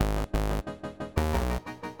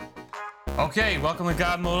Okay, welcome to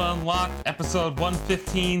God Mode Unlocked, episode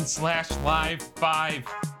 115 / live 5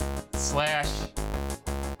 /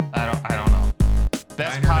 I don't know.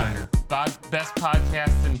 Best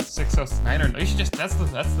podcast in 609 or you should just that's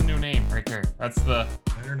the new name right there. That's the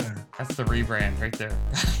rebrand right there.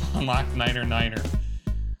 Unlocked Niner.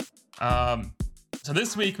 So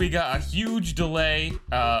this week we got a huge delay.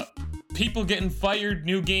 People getting fired,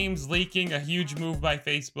 new games leaking, a huge move by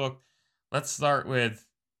Facebook. Let's start with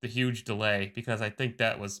the huge delay because I think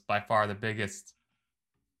that was by far the biggest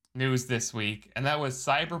news this week, and that was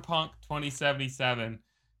Cyberpunk 2077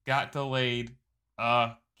 got delayed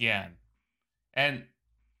again. And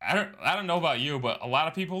I don't know about you, but a lot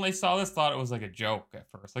of people when they saw this thought it was like a joke at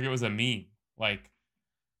first, like it was a meme, like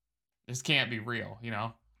this can't be real, you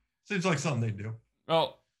know? Seems like something they do.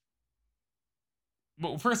 Well,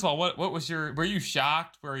 first of all, what was were you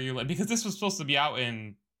shocked? Were you like, because this was supposed to be out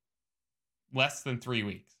in less than 3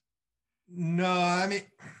 weeks? No, I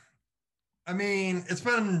mean, it's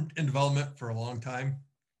been in development for a long time.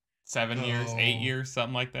 7 years, 8 years,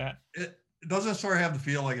 something like that. It doesn't sort of have the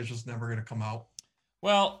feel like it's just never going to come out.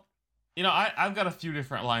 Well, you know, I've got a few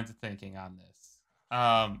different lines of thinking on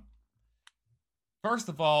this. First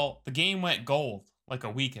of all, the game went gold like a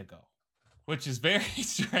week ago, which is very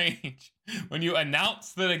strange. When you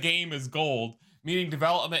announce that a game is gold, meaning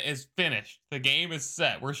development is finished, the game is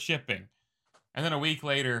set, we're shipping. And then a week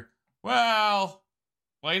later, well,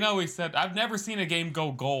 you know, we said, I've never seen a game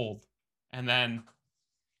go gold. And then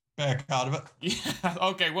back out of it. Yeah,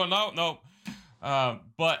 okay, well, no.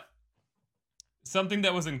 But something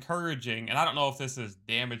that was encouraging, and I don't know if this is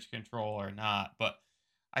damage control or not, but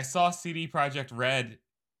I saw CD Projekt Red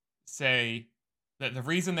say that the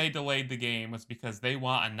reason they delayed the game was because they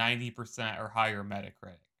want a 90% or higher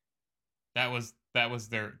Metacritic. That was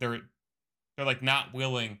they're like not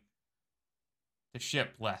willing to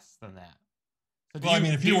ship less than that. So well, I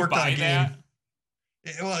mean, if you worked on a game,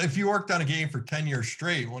 if you worked on a game for 10 years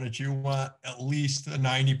straight, wouldn't you want at least a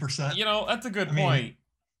 90%? You know, that's a good point.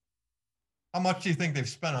 How much do you think they've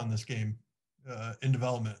spent on this game in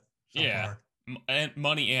development so far? And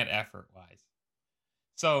money and effort wise.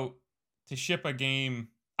 So to ship a game,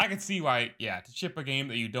 I can see why. Yeah, to ship a game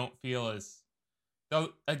that you don't feel is though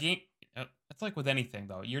a game. It's like with anything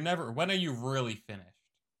though. You're never. When are you really finished?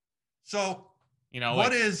 So you know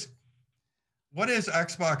what is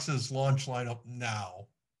Xbox's launch lineup now?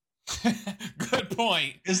 Good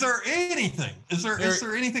point. Is there anything? Is there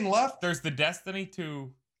anything left? There's the Destiny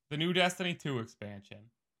 2, the new Destiny 2 expansion,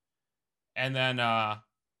 and then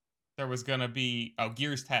there was gonna be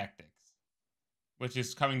Gears Tactics, which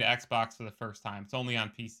is coming to Xbox for the first time. It's only on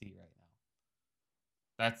PC right now.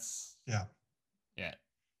 That's yeah.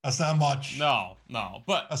 That's not much. No,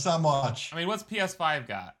 but that's not much. I mean, what's PS5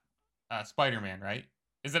 got? Spider-Man, right?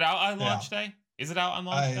 Is it out on launch day? Is it out on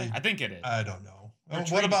launch day? I think it is. I don't know.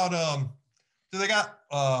 What about do they got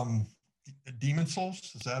Demon Souls?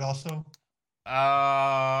 Is that also?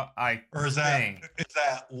 Is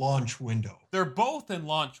that launch window? They're both in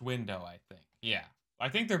launch window, I think. Yeah. I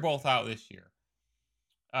think they're both out this year.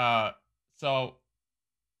 So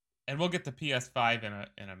and we'll get to PS5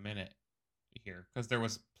 in a minute here because there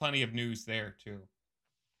was plenty of news there too.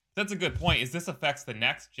 That's a good point. Is this affects the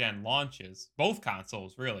next gen launches, both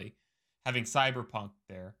consoles really, having Cyberpunk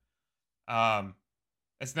there.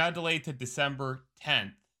 It's now delayed to December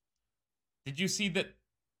 10th. Did you see that?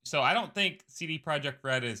 So I don't think CD Projekt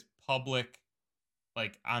Red is public,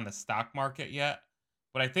 like on the stock market yet,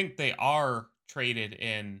 but I think they are traded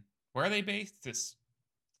in. Where are they based? Is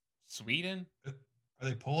Sweden? Are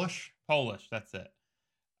they Polish? Polish, that's it.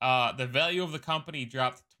 The value of the company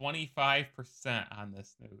dropped 25% on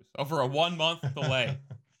this news over a 1 month delay.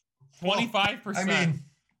 25%. I mean,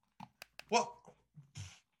 well,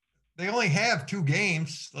 they only have 2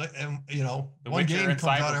 games, and you know, one game comes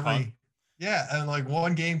out every. Yeah, and like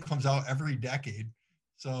one game comes out every decade,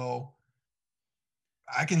 so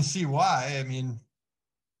I can see why. I mean,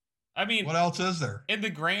 what else is there? In the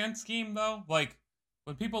grand scheme, though, like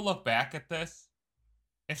when people look back at this,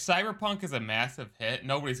 if Cyberpunk is a massive hit,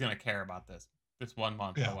 nobody's going to care about this 1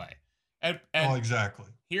 month away. And exactly.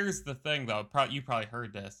 Here's the thing, though. You probably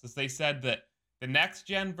heard this. Is they said that the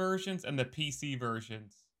next-gen versions and the PC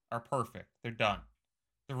versions are perfect. They're done.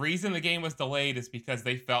 The reason the game was delayed is because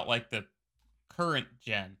they felt like the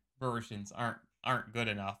current-gen versions aren't good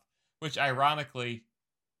enough, which ironically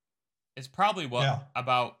is probably what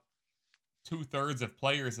about 2/3 of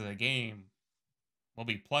players of the game will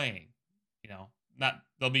be playing. You know,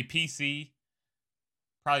 they'll be PC,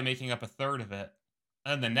 probably making up 1/3 of it,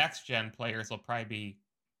 and the next gen players will probably be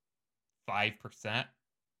 5%.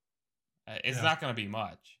 It's not going to be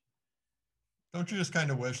much. Don't you just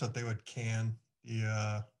kind of wish that they would can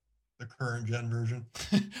the current gen version?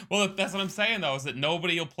 Well, that's what I'm saying though, is that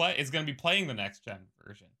nobody is going to be playing the next gen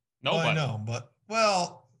version. Nobody. Well, I know, but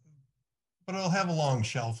it'll have a long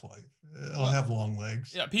shelf life. It'll have long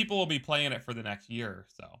legs. Yeah, people will be playing it for the next year or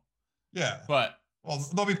so. Yeah, but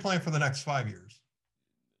they'll be playing for the next 5 years.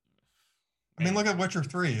 I mean, look at Witcher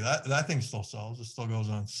 3. That thing still sells. It still goes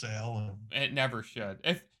on sale, and it never should.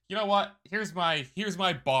 If you know what, here's my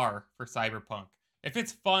bar for Cyberpunk. If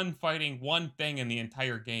it's fun fighting one thing in the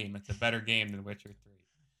entire game, it's a better game than Witcher 3.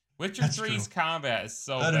 Witcher 3's combat is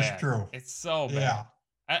so bad. That is true. It's so bad.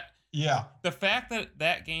 Yeah. The fact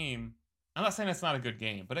that game, I'm not saying it's not a good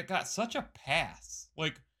game, but it got such a pass.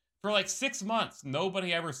 Like, for like 6 months,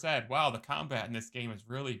 nobody ever said, wow, the combat in this game is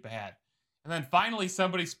really bad. And then finally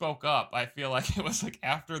somebody spoke up. I feel like it was like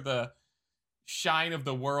after the shine of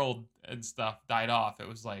the world and stuff died off, it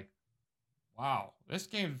was like, wow, this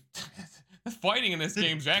game, the fighting in this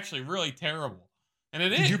game is actually really terrible. And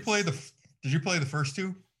it is. Did you play the first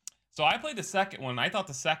two? So I played the second one. I thought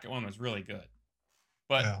the second one was really good.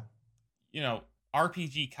 But, you know,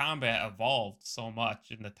 RPG combat evolved so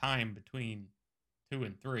much in the time between 2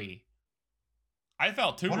 and 3. I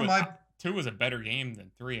felt 2 was a better game than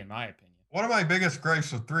 3, in my opinion. One of my biggest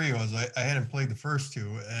gripes with 3 was I hadn't played the first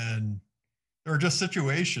two, and there were just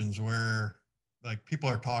situations where, like, people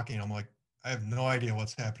are talking. I'm like, I have no idea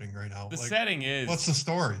what's happening right now. The setting is... What's the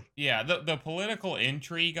story? Yeah, the political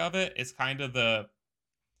intrigue of it is kind of the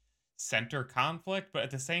center conflict, but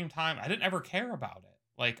at the same time, I didn't ever care about it.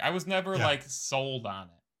 Like, I was never, like, sold on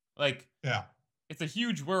it. Like, it's a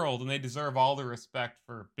huge world, and they deserve all the respect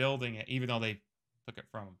for building it, even though they took it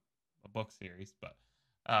from a book series. But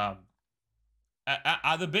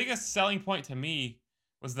the biggest selling point to me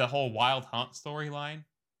was the whole Wild Hunt storyline,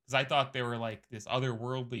 because I thought they were like this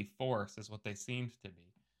otherworldly force is what they seemed to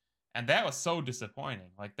be. And that was so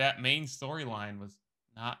disappointing. Like, that main storyline was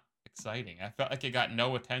not exciting. I felt like it got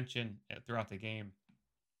no attention throughout the game.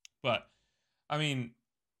 But, I mean,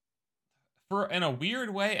 in a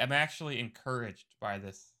weird way, I'm actually encouraged by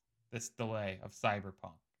this delay of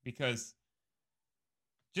Cyberpunk, because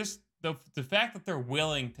just the fact that they're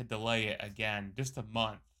willing to delay it again just a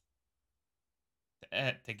month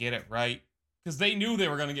to get it right, because they knew they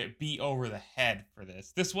were going to get beat over the head for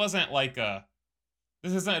this. This isn't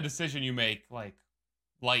a decision you make like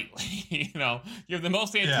lightly. You know, you have the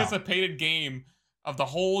most anticipated game of the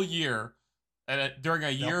whole year, and during a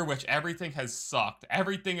year which everything has sucked,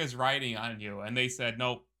 everything is riding on you, and they said,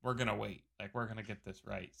 nope, we're gonna wait, like, we're gonna get this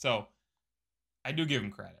right. So I do give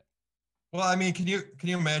them credit. Well, I mean, can you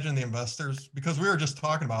imagine the investors? Because we were just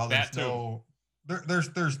talking about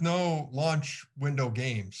there's no launch window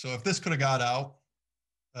game. So if this could have got out,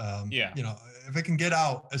 you know, if it can get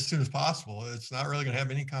out as soon as possible, it's not really going to have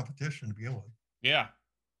any competition to begin with. Yeah,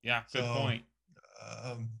 good point.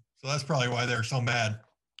 So that's probably why they're so mad.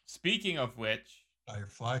 Speaking of which,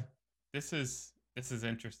 Firefly, this is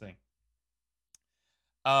interesting.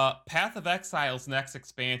 Path of Exile's next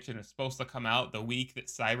expansion is supposed to come out the week that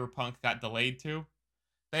Cyberpunk got delayed to.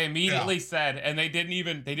 They immediately said, and they didn't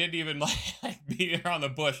even like beat around the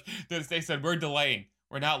bush. They said, we're delaying.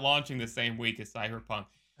 We're not launching the same week as Cyberpunk.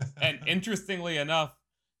 And interestingly enough,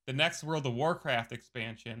 the next World of Warcraft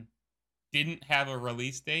expansion didn't have a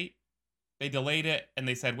release date. They delayed it, and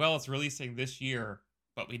they said, well, it's releasing this year,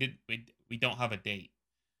 but we don't have a date.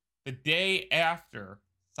 The day after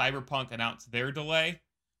Cyberpunk announced their delay,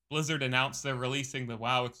 Blizzard announced they're releasing the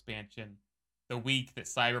WoW expansion the week that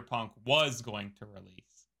Cyberpunk was going to release.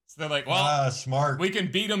 So they're like, well, smart. We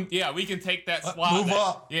can beat them. Yeah, we can take that slot. Move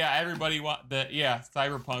up. Yeah, everybody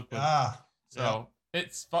Cyberpunk was.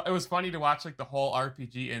 It was funny to watch, like, the whole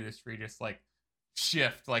RPG industry just, like,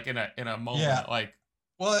 shift, like, in a moment. Yeah. Like,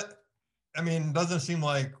 well, I mean, it doesn't seem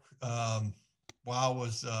like WoW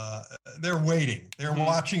was they're waiting. They're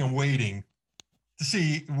watching and waiting to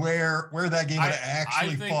see where that game would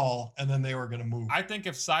actually fall, and then they were going to move. I think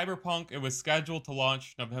if Cyberpunk, it was scheduled to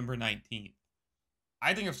launch November 19th.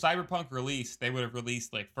 I think if Cyberpunk released, they would have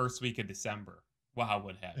released, like, first week of December. WoW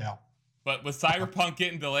would have. Yeah. But with Cyberpunk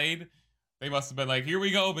getting delayed, they must have been like, here we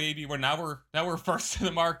go, baby. We're first in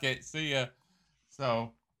the market. See ya.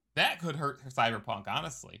 So that could hurt Cyberpunk,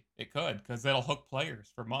 honestly. It could, because it'll hook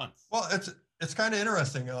players for months. Well, it's kind of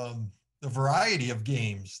interesting, the variety of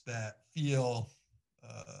games that feel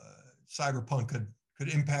Cyberpunk could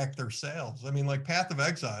impact their sales. I mean, like Path of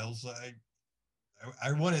Exiles,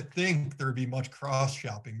 I wouldn't think there'd be much cross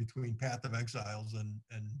shopping between Path of Exiles and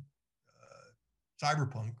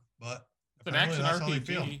Cyberpunk, but it's an action RPG.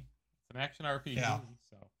 It's an action RPG. Yeah.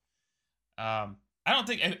 So, I don't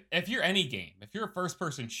think if you're any game, if you're a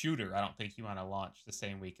first-person shooter, I don't think you want to launch the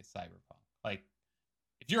same week as Cyberpunk. Like,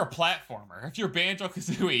 if you're a platformer, if you're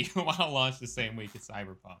Banjo-Kazooie, you want to launch the same week as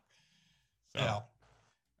Cyberpunk. So,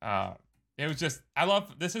 yeah. It was just, I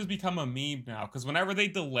love, this has become a meme now, because whenever they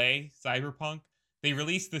delay Cyberpunk, they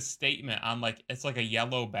release this statement on, like, it's like a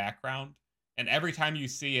yellow background, and every time you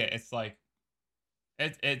see it, it's like,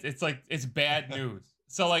 it's like, it's bad news.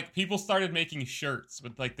 So, like, people started making shirts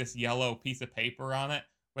with, like, this yellow piece of paper on it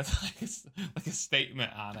with, like a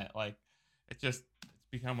statement on it. Like, it's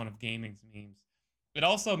become one of gaming's memes. It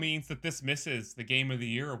also means that this misses the Game of the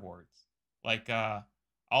Year awards. Like,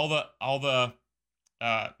 all the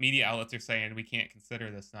media outlets are saying we can't consider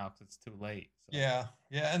this now because it's too late. So. Yeah,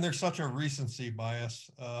 and there's such a recency bias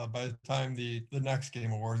by the time the next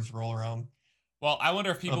Game Awards roll around. Well, I wonder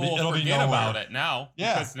if people will forget about it now.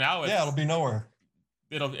 Yeah, because now it'll be nowhere.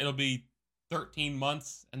 It'll be 13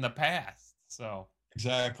 months in the past. So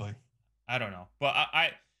exactly. I don't know, but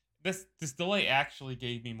this delay actually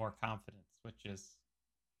gave me more confidence, which is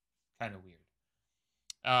kind of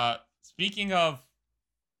weird. Speaking of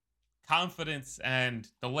confidence and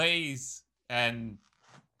delays and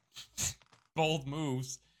bold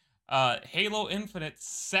moves, Halo Infinite's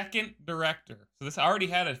second director. So this already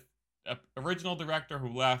had a original director who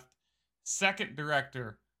left. Second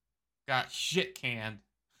director got shit canned.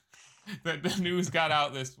 The news got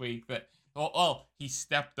out this week that he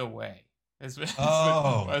stepped away. Was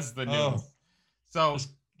the news. So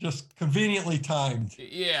just conveniently timed.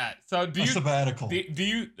 Yeah. So do you sabbatical? Do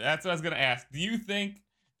you? That's what I was gonna ask. Do you think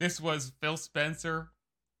this was Phil Spencer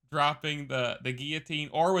dropping the guillotine,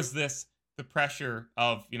 or was this the pressure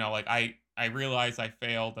of, like, I realize I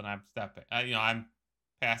failed and I'm stepping, I'm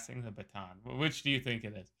passing the baton? Which do you think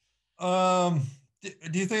it is?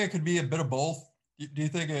 Do you think it could be a bit of both? Do you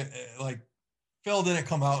think like Phil didn't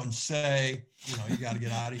come out and say, you got to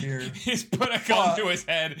get out of here? He's put a gun to his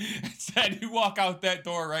head and said, "You walk out that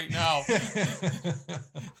door right now."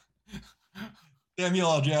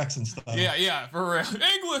 Samuel L. Jackson style. Yeah, for real.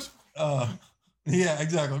 English. Yeah,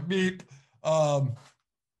 exactly. Beep.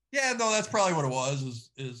 Yeah, no, that's probably what it was.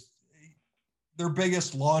 Is their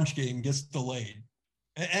biggest launch game gets delayed,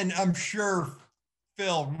 and I'm sure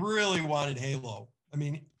Phil really wanted Halo. I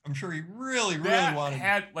mean, I'm sure he really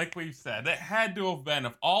wanted. Like we've said, that had to have been,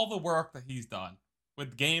 of all the work that he's done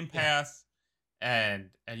with Game Pass and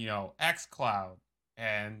xCloud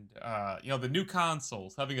and the new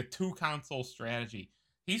consoles, having a 2-console strategy.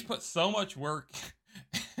 He's put so much work,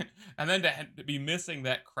 and then to be missing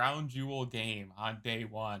that crown jewel game on day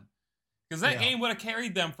one, because that game would have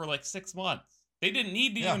carried them for like 6 months. They didn't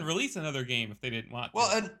need to even release another game if they didn't want to.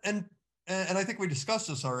 Well, and I think we discussed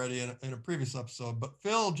this already in a previous episode, but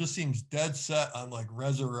Phil just seems dead set on like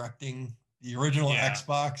resurrecting the original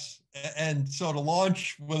Xbox, and so to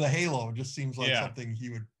launch with a Halo just seems like something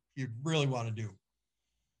he'd really want to do.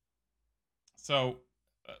 So,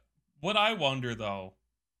 what I wonder though,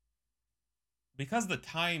 because the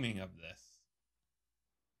timing of this,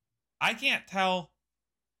 I can't tell.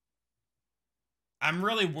 I'm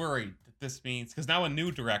really worried that this means, because now a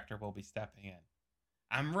new director will be stepping in.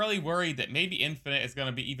 I'm really worried that maybe Infinite is going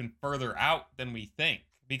to be even further out than we think,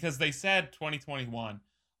 because they said 2021.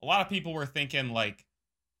 A lot of people were thinking like,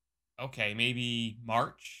 okay, maybe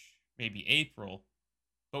March, maybe April,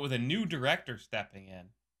 but with a new director stepping in,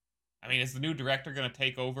 I mean, is the new director going to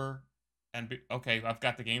take over and be, okay, I've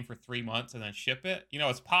got the game for 3 months and then ship it?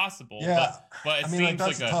 It's possible. Yeah, but it seems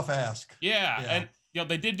that's a tough ask. Yeah, and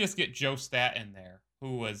they did just get Joe Staten there,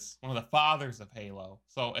 who was one of the fathers of Halo.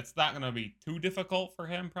 So it's not going to be too difficult for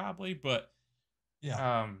him, probably. But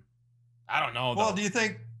I don't know. Well, do you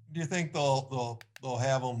think they'll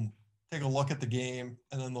have him take a look at the game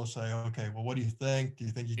and then they'll say, okay, well, what do you think? Do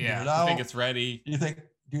you think you can get it out? Do you think it's ready? Do you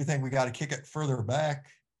think we got to kick it further back?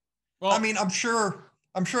 Well, I mean, I'm sure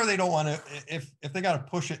they don't want to. If they got to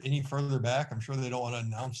push it any further back, I'm sure they don't want to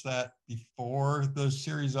announce that before the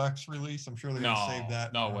Series X release. I'm sure they're going to save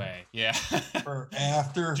that. No way. Yeah. For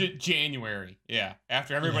after January. Yeah.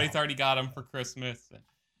 After everybody's already got them for Christmas.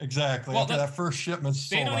 Exactly. Well, after that first shipment.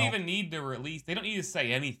 They don't even need to release. They don't need to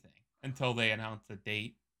say anything until they announce the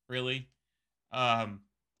date. Really.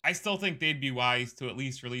 I still think they'd be wise to at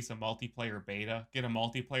least release a multiplayer beta. Get a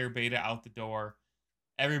multiplayer beta out the door.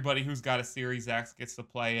 Everybody who's got a Series X gets to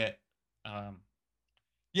play it.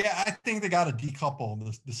 Yeah, I think they got to decouple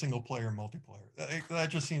the single player and multiplayer. That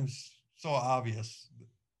just seems so obvious.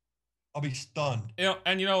 I'll be stunned.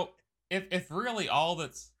 If really all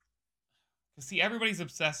that's, see, everybody's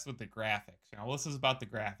obsessed with the graphics. This is about the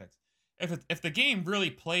graphics. If the game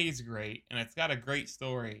really plays great and it's got a great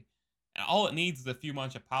story, and all it needs is a few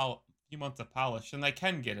months of few months of polish, and they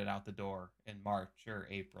can get it out the door in March or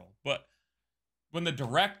April. But when the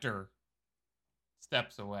director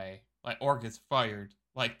steps away, like, or gets fired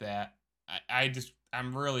like that,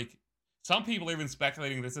 I'm really. Some people are even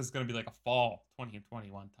speculating this is going to be like a fall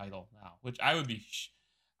 2021 title now, which I would be.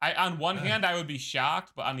 On one hand, I would be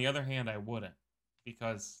shocked, but on the other hand, I wouldn't,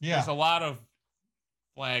 because there's a lot of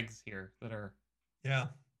flags here that are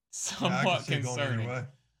somewhat concerning.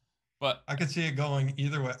 But I could see it going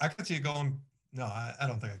either way. I could see it going. No, I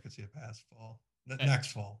don't think I could see it past fall.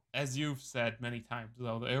 Next fall. As you've said many times,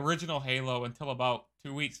 though, the original Halo, until about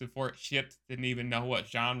 2 weeks before it shipped, didn't even know what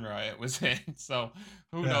genre it was in. So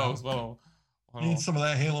who knows? Well, need some of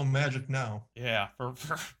that Halo magic now. Yeah, for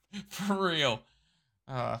real.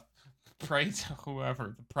 Pray to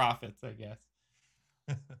whoever, the prophets, I guess.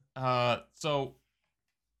 So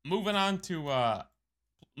moving on to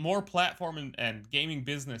more platform and gaming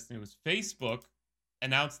business news. Facebook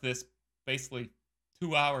announced this basically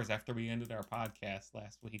 2 hours after we ended our podcast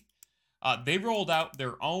last week. They rolled out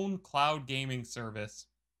their own cloud gaming service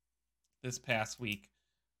this past week,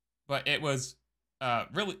 but it was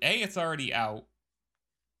really, it's already out.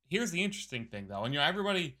 Here's the interesting thing, though, and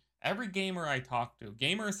every gamer I talk to,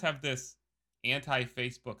 gamers have this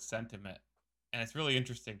anti-Facebook sentiment, and it's really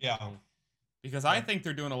interesting to me, because I think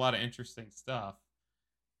they're doing a lot of interesting stuff.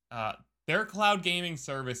 Their cloud gaming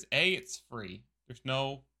service, it's free. There's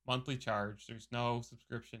no monthly charge. There's no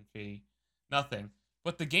subscription fee. Nothing.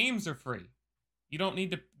 But the games are free. You don't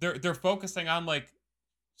need to. They're focusing on like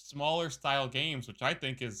smaller style games, which I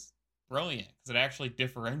think is brilliant, because it actually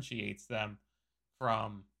differentiates them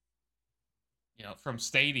from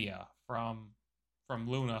Stadia, from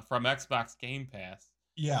Luna, from Xbox Game Pass.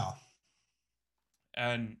 Yeah.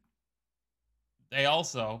 And they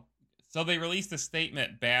also, so they released a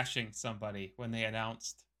statement bashing somebody when they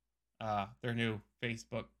announced their new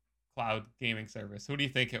Facebook cloud gaming service. Who do you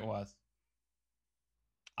think it was?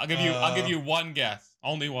 I'll give you one guess.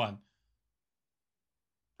 Only one.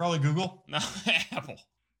 Probably Google. No, Apple.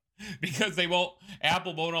 Because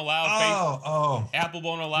Apple won't allow Apple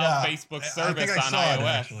won't allow Facebook service on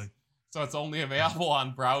iOS. So it's only available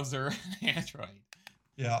on browser and Android.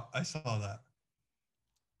 Yeah, I saw that.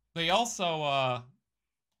 They also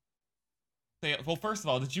well, first of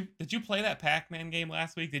all, did you play that Pac-Man game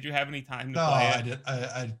last week? Did you have any time to play it? No,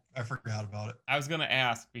 I did. I forgot about it. I was gonna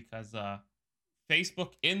ask because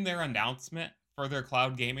Facebook, in their announcement for their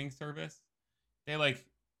cloud gaming service, they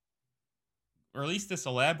released this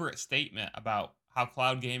elaborate statement about how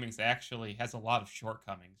cloud gaming actually has a lot of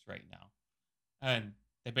shortcomings right now. And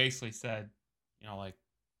they basically said,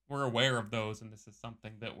 we're aware of those, and this is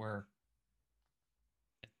something that we're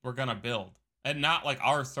gonna build. And not like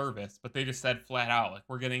our service, but they just said flat out, like,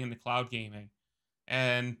 we're getting into cloud gaming,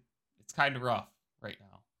 and it's kind of rough right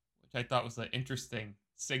now, which I thought was an interesting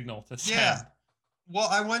signal to send. Yeah. Well,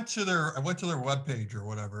 I went to their webpage or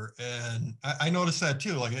whatever, and I noticed that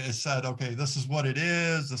too. Like, it said, okay, this is what it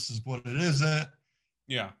is, this is what it isn't.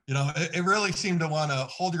 Yeah. It really seemed to want to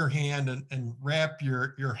hold your hand and wrap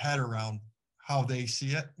your head around how they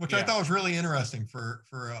see it, which I thought was really interesting for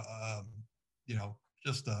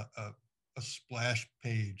just a splash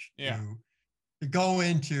page to go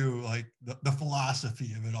into like the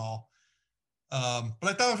philosophy of it all. But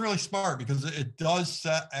I thought it was really smart because it does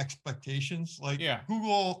set expectations. Like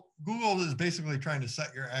Google is basically trying to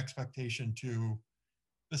set your expectation to,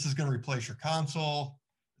 this is going to replace your console.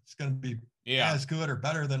 It's going to be as good or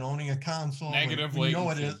better than owning a console. Negative latency. You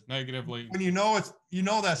know it is. Negative latency.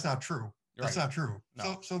 When that's not true. That's not true.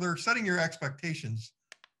 No. So they're setting your expectations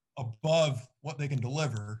above what they can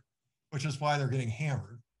deliver, which is why they're getting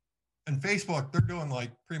hammered. And Facebook, they're doing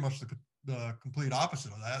like pretty much the complete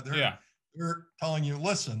opposite of that. They're telling you,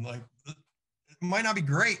 listen, like, it might not be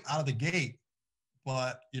great out of the gate,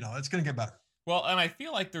 but it's going to get better. Well, and I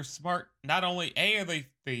feel like they're smart. Not only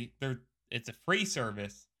it's a free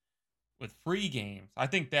service with free games. I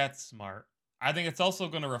think that's smart. I think it's also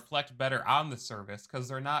going to reflect better on the service because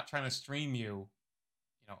they're not trying to stream you,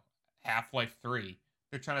 Half-Life 3.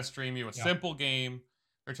 They're trying to stream you a simple game.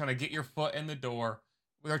 They're trying to get your foot in the door.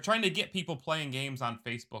 They're trying to get people playing games on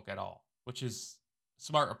Facebook at all, which is a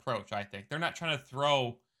smart approach, I think. They're not trying to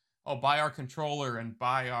throw, buy our controller and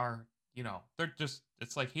buy our, they're just,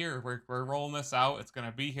 it's like, here, we're rolling this out. It's going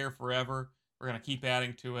to be here forever. We're going to keep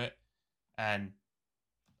adding to it. And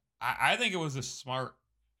I think it was a smart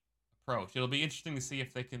approach. It'll be interesting to see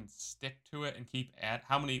if they can stick to it and keep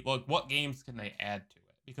what games can they add to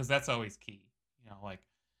it? Because that's always key.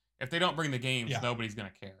 If they don't bring the games, nobody's going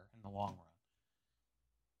to care in the long run.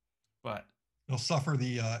 But they'll suffer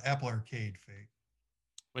the Apple Arcade fate,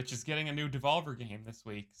 which is getting a new Devolver game this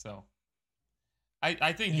week. So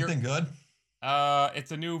I think anything good.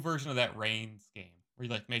 It's a new version of that Reigns game where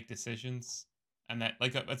you like make decisions, and that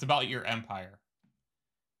like it's about your empire.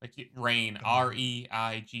 Like Reign, Reign.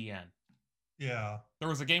 Yeah. There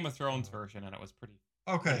was a Game of Thrones version, and it was pretty.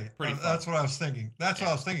 Okay, pretty that's what I was thinking. That's what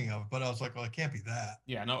I was thinking of, but I was like, well, it can't be that.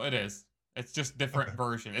 Yeah, no, it is. It's just different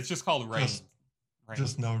version. It's just called Reign.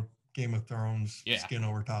 Just no Game of Thrones skin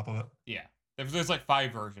over top of it. Yeah, there's like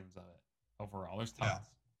 5 versions of it overall. There's tons.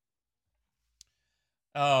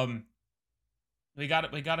 Yeah. We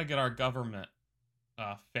got to get our government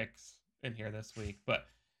fix in here this week, but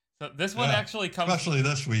so this one actually comes especially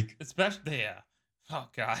this week. Especially Oh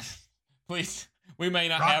God, please. We may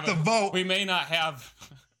not have the vote. We may not have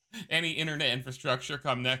any internet infrastructure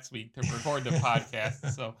come next week to record the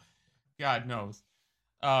podcast. So, God knows.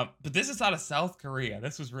 But this is out of South Korea.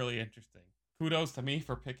 This was really interesting. Kudos to me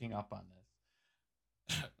for picking up on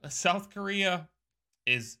this. South Korea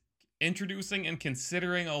is introducing and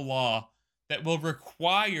considering a law that will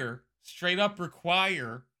straight up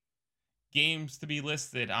require games to be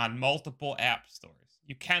listed on multiple app stores.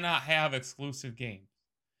 You cannot have exclusive games.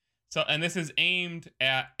 So, and this is aimed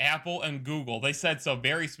at Apple and Google. They said so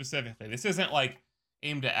very specifically. This isn't like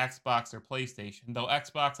aimed at Xbox or PlayStation, though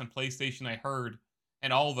Xbox and PlayStation, I heard,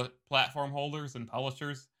 and all the platform holders and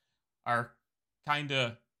publishers are kind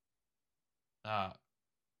of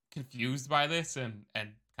confused by this and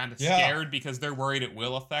kind of scared because they're worried it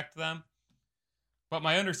will affect them. But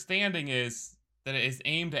my understanding is that it is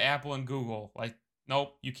aimed at Apple and Google. Like,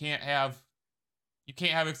 nope, you can't have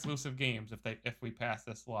exclusive games if we pass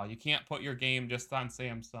this law. You can't put your game just on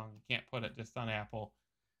Samsung. You can't put it just on Apple.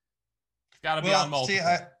 It's got to be on multiple. See,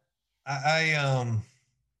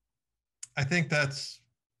 I think that's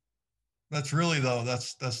really though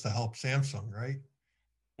that's to help Samsung, right?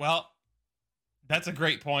 Well, that's a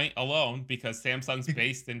great point alone because Samsung's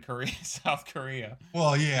based in South Korea.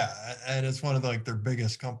 Well, yeah, and it's one of their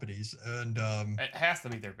biggest companies, and it has to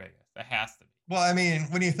be their biggest. It has to be. Well, I mean,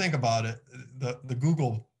 when you think about it, the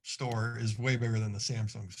Google store is way bigger than the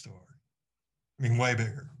Samsung store. I mean, way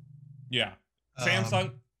bigger. Yeah.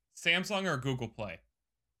 Samsung or Google Play?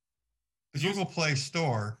 The Google Play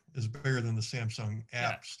store is bigger than the Samsung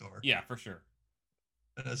App Store. Yeah, for sure.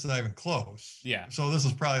 And it's not even close. Yeah. So this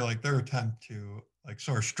is probably their attempt to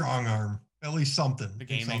sort of strong arm at least something. The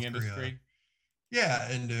gaming industry. Yeah,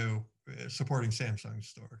 into supporting Samsung's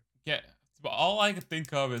store. Yeah. But all I could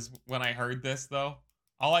think of is when I heard this, though,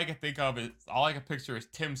 all I could picture is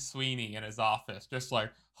Tim Sweeney in his office, just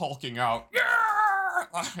like hulking out,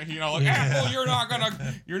 Apple, you're not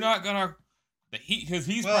gonna, because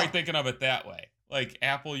he's probably thinking of it that way. Like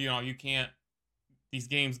Apple, you can't. These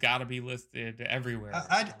games got to be listed everywhere.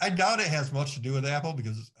 I doubt it has much to do with Apple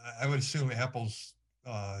because I would assume Apple's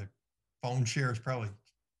phone share is probably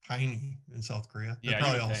tiny in South Korea. They're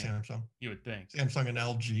probably all Samsung. You would think Samsung and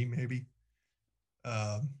LG maybe.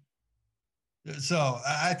 So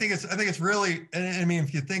I think it's really, I mean,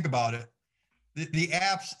 if you think about it, the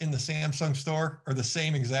apps in the Samsung store are the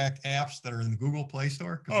same exact apps that are in the Google Play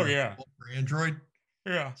Store. Oh yeah, for Android.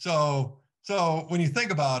 Yeah. So when you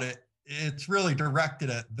think about it, it's really directed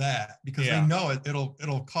at that because they know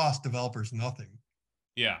it'll cost developers nothing.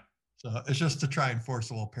 Yeah. So it's just to try and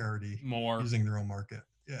force a little parity more using their own market.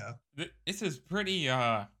 Yeah. This is pretty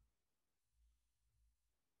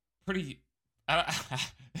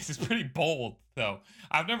this is pretty bold though.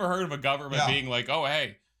 I've never heard of a government being like, "Oh,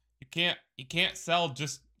 hey, you can't sell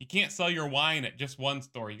your wine at just one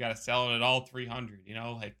store. You got to sell it at all 300."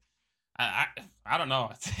 Like I don't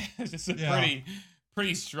know. It's just a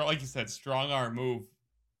pretty strong, like you said, strong arm move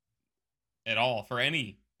at all for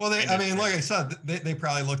any. Well, I mean, like I said, they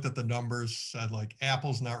probably looked at the numbers, said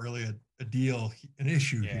Apple's not really an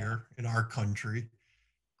issue here in our country.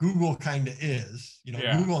 Google kind of is,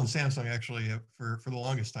 Google and Samsung actually for the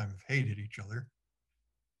longest time have hated each other.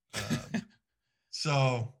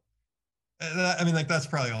 So, I mean, that's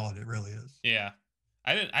probably all it really is. Yeah.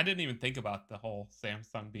 I didn't even think about the whole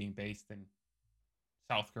Samsung being based in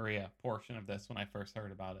South Korea portion of this when I first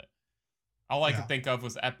heard about it. All I could think of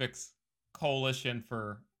was Epic's Coalition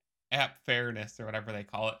for App Fairness or whatever they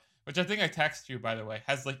call it, which I think I texted you, by the way,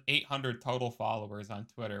 has 800 total followers on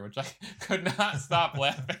Twitter, which I could not stop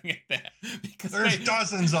laughing at that because there's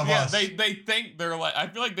dozens of us. They think they're I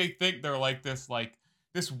feel like they think they're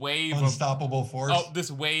this wave unstoppable force. Oh,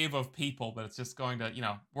 this wave of people that it's just going to,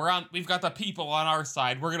 we've got the people on our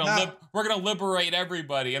side. We're gonna liberate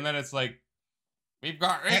everybody, and then it's we've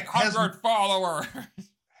got 800 followers.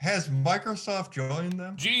 Has Microsoft joined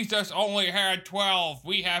them? Jesus only had 12.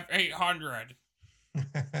 We have 800. Did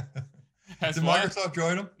Microsoft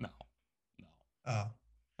join them? No. Oh.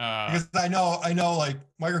 Because I know, like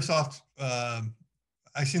Microsoft.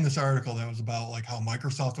 I seen this article that was about like how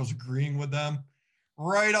Microsoft was agreeing with them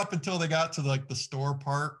right up until they got to like the store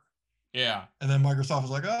part. Yeah. And then Microsoft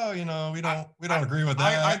was like, oh, we don't agree with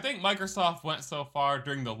that. I think Microsoft went so far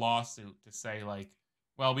during the lawsuit to say like,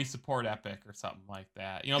 well, we support Epic or something like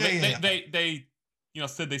that. They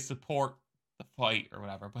said they support the fight or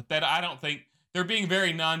whatever, but that I don't think they're being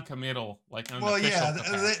very non-committal. Like, they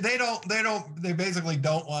basically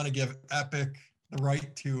don't want to give Epic the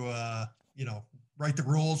right to, write the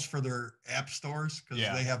rules for their app stores because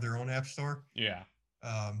they have their own app store. Yeah.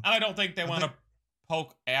 I don't think they want to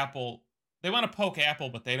poke Apple. They want to poke Apple,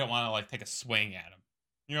 but they don't want to like take a swing at them.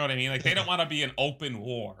 You know what I mean? Like they don't want to be an open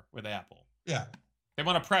war with Apple. Yeah. They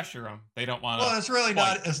want to pressure them. They don't want to. Well, it's really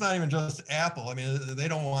not. It's not even just Apple. I mean, they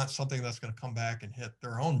don't want something that's going to come back and hit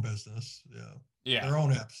their own business. Yeah. Their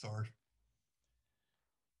own app store.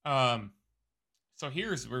 So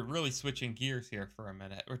we're really switching gears here for a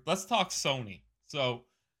minute. Let's talk Sony. So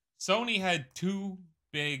Sony had two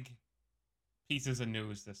big pieces of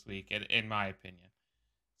news this week, in my opinion.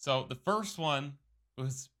 So the first one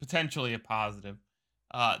was potentially a positive.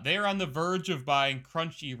 They're on the verge of buying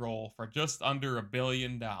Crunchyroll for just under $1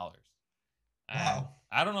 billion. Wow!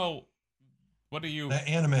 I don't know. What are you? That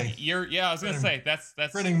anime. I was gonna say that's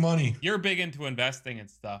printing money. You're big into investing and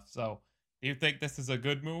stuff. So do you think this is a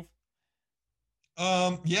good move?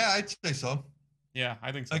 Yeah, I'd say so. Yeah,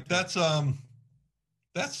 I think so. Like too.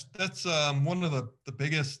 That's one of the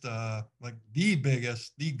biggest,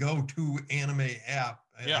 the go-to anime app.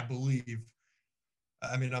 I believe.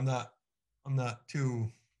 I mean, I'm not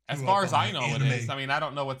too. As far as I know, anime. It is. I mean, I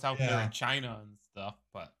don't know what's out there in China and stuff,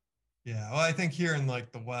 but. Yeah, well, I think here in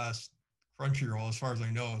like the West, Crunchyroll, as far as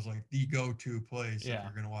I know, is like the go-to place if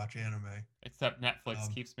you're gonna watch anime. Except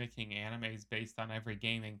Netflix keeps making animes based on every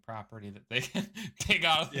gaming property that they can dig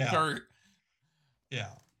out of the dirt. Yeah.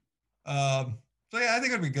 So I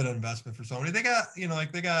think it'd be a good investment for Sony. They got,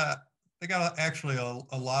 they got actually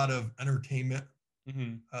a lot of entertainment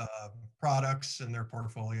products in their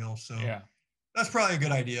portfolio. So that's probably a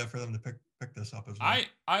good idea for them to pick this up as well.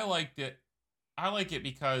 I liked it. I like it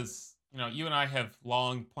because, you and I have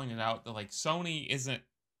long pointed out that like Sony isn't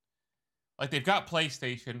like they've got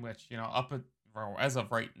PlayStation, which, as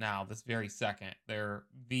of right now, this very second, they're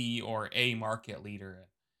the or a market leader.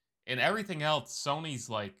 And everything else, Sony's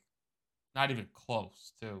like not even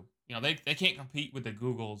close to. They can't compete with the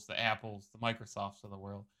Googles, the Apples, the Microsofts of the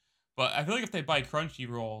world. But I feel like if they buy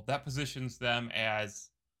Crunchyroll, that positions them as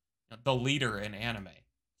the leader in anime.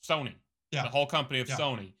 Sony. Yeah. The whole company of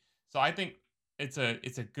Sony. So I think it's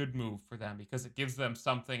a good move for them because it gives them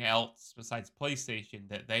something else besides PlayStation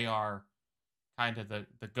that they are kind of the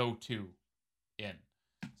go-to in.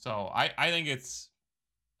 So I think it's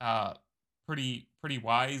pretty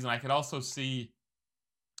wise, and I could also see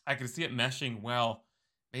it meshing well,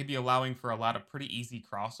 maybe allowing for a lot of pretty easy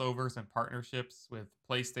crossovers and partnerships with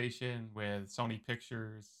PlayStation, with Sony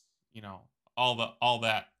Pictures, all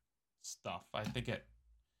that stuff. I think it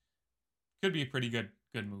could be a pretty good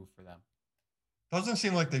move for them. Doesn't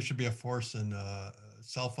seem like they should be a force in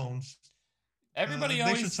cell phones. Everybody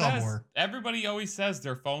always says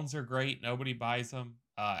their phones are great. Nobody buys them.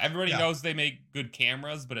 Everybody knows they make good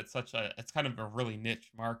cameras, but it's kind of a really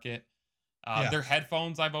niche market. Their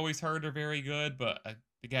headphones, I've always heard, are very good, but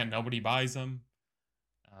again, nobody buys them.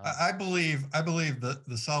 I believe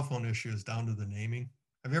the cell phone issue is down to the naming.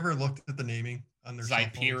 Have you ever looked at the naming on their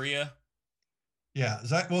Xperia? Cell phones? Yeah,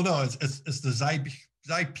 it's the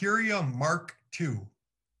Xperia Mark II.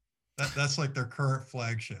 That's like their current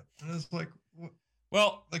flagship, and it's like,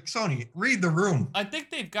 well, like Sony, read the room. I think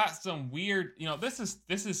they've got some weird. This is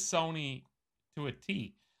Sony to a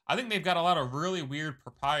T. I think they've got a lot of really weird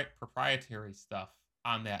proprietary stuff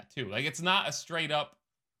on that too. Like it's not a straight up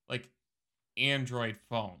like Android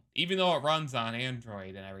phone, even though it runs on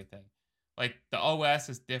Android and everything. Like the OS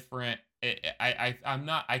is different.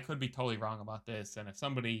 I could be totally wrong about this. And if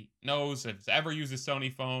somebody knows, if it's ever used a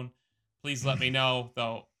Sony phone, please let me know.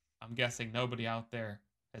 Though I'm guessing nobody out there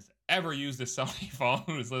has ever used a Sony phone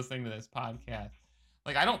who is listening to this podcast.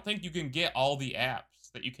 Like I don't think you can get all the apps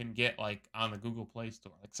that you can get like on the Google Play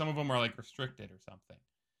Store. Like some of them are like restricted or something.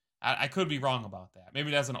 I could be wrong about that.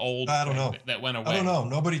 Maybe that's an old I don't know. That went away. I don't know.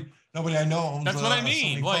 Nobody I know owns That's what I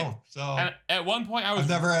mean. Like, phone, so at one point I've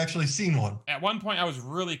never actually seen one. At one point I was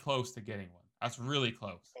really close to getting one. I was really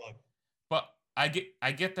close. But I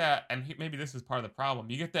get that, and maybe this is part of the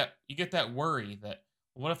problem. You get that worry that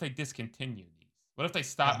what if they discontinue these? What if they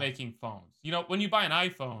stop making phones? When you buy an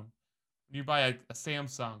iPhone, when you buy a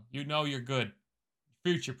Samsung, you're good.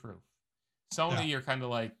 Future proof. Sony, you're kind of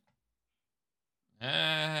like,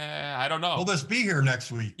 I don't know. Will this be here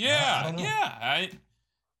next week? Yeah, I don't know. yeah.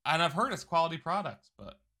 And I've heard it's quality products,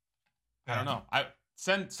 but I don't know.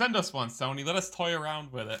 Send us one, Sony. Let us toy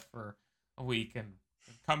around with it for a week and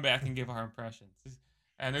come back and give our impressions.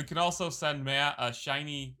 And you can also send Matt a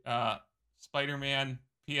shiny Spider-Man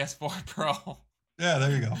PS4 Pro. Yeah,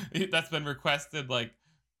 there you go. That's been requested like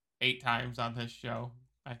 8 times on this show.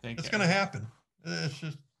 I think it's gonna happen. It's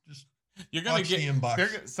just you're gonna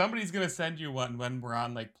get somebody's gonna send you one when we're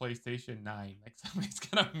on like PlayStation 9. Like somebody's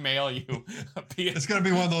gonna mail you a PS4 It's gonna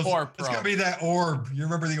be one of those. Pro. It's gonna be that orb. You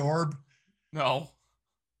remember the orb? No.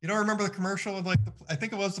 You don't remember the commercial of like I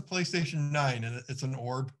think it was the PlayStation 9, and it's an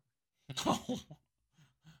orb.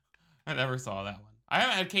 I never saw that one. I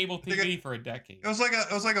haven't had cable TV for a decade. It was like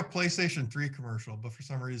a PlayStation 3 commercial, but for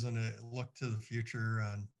some reason it looked to the future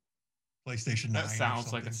on PlayStation 9. That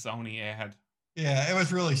sounds like a Sony ad. Yeah, it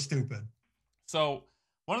was really stupid. So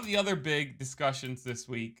one of the other big discussions this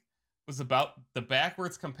week was about the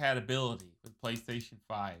backwards compatibility with PlayStation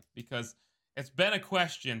 5, because it's been a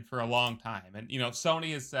question for a long time. And,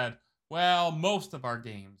 Sony has said, well, most of our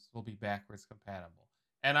games will be backwards compatible.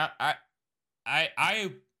 And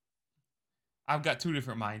I've got 2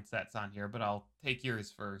 different mindsets on here, but I'll take yours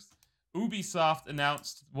first. Ubisoft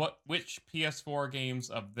announced which PS4 games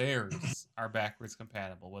of theirs are backwards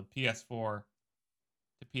compatible with PS4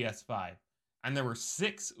 to PS5. And there were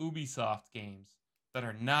 6 Ubisoft games that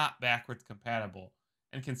are not backwards compatible.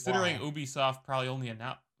 And considering Ubisoft probably only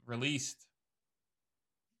released,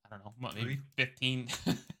 I don't know, maybe 15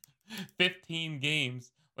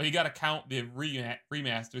 games. Well, you got to count the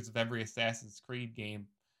remasters of every Assassin's Creed game.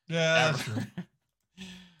 Yeah, that's true.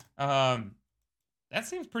 That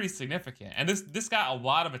seems pretty significant. And this got a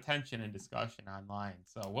lot of attention and discussion online.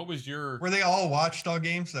 So what was your... Were they all Watch Dogs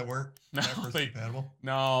games that weren't backwards compatible?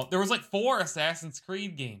 No, there was like 4 Assassin's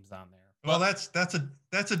Creed games on there. Well, that's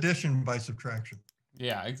addition by subtraction.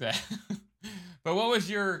 Yeah, exactly. But what was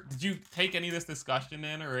did you take any of this discussion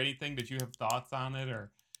in or anything? Did you have thoughts on it, or?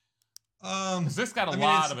 Because this got a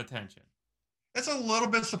lot of attention. It's a little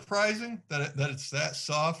bit surprising that it's that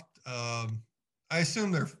soft. I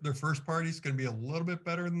assume their first party is going to be a little bit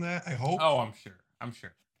better than that. I hope. Oh, I'm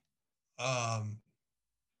sure.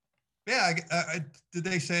 Yeah. Did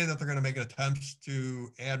they say that they're going to make attempts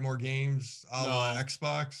to add more games on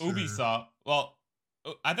Xbox? Ubisoft. Well,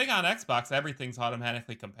 I think on Xbox everything's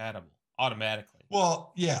automatically compatible. Automatically.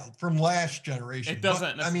 Well, yeah, from last generation. It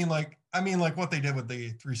doesn't. I mean, like what they did with the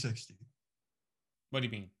 360. What do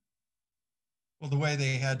you mean? Well, the way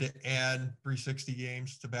they had to add 360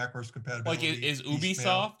 games to backwards compatibility. Like, is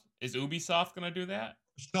Ubisoft going to do that?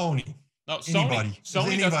 Sony. No,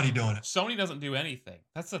 Sony doing it? Sony doesn't do anything.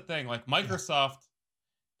 That's the thing. Like Microsoft,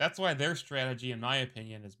 that's why their strategy, in my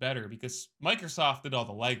opinion, is better, because Microsoft did all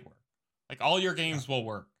the legwork. Like, all your games will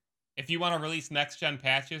work. If you want to release next-gen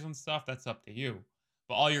patches and stuff, that's up to you.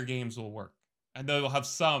 But all your games will work. And they'll have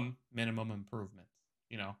some minimum improvements,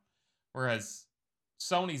 Whereas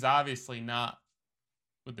Sony's obviously not,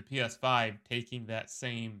 with the PS5, taking that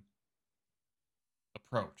same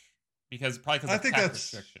approach. Because of tech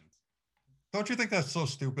restrictions. Don't you think that's so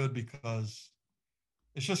stupid? Because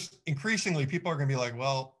it's just increasingly people are going to be like,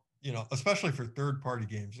 well, especially for third-party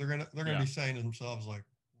games, they're going to be saying to themselves, like,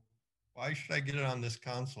 why should I get it on this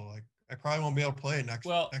console? Like, I probably won't be able to play it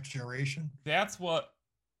next generation. That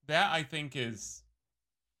I think is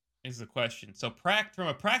the question. So from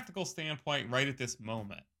a practical standpoint, right at this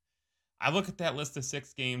moment, I look at that list of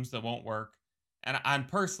 6 games that won't work, and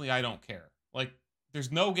personally, I don't care. Like,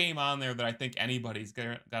 there's no game on there that I think anybody's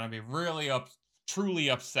gonna be really truly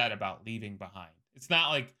upset about leaving behind. It's not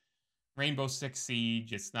like Rainbow Six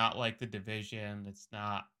Siege. It's not like The Division. It's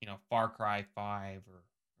not, Far Cry 5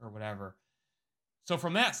 or whatever. So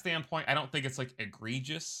from that standpoint, I don't think it's like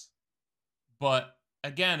egregious. But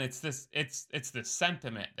again, it's the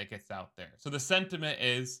sentiment that gets out there. So the sentiment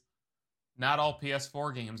is not all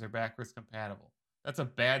PS4 games are backwards compatible. That's a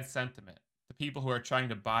bad sentiment. The people who are trying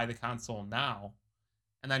to buy the console now,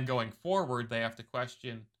 and then going forward, they have to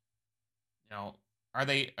question, are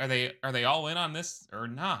they all in on this or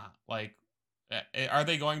not? Like, are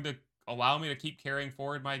they going to allow me to keep carrying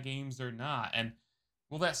forward my games or not? And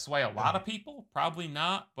will that sway a lot of people? Probably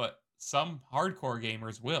not, but some hardcore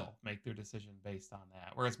gamers will make their decision based on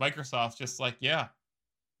that. Whereas Microsoft's just like, yeah,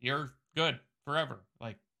 you're good forever.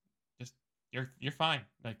 Like, just you're fine.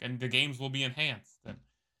 Like, and the games will be enhanced.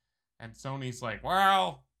 And Sony's like,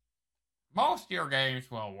 well, most of your games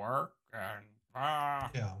will work, and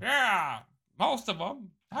yeah, most of them.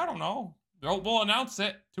 I don't know. We'll announce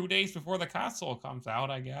it 2 days before the console comes out,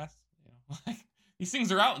 I guess. Like, these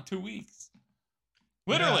things are out in 2 weeks.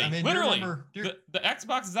 Literally, literally. The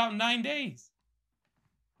Xbox is out in 9 days.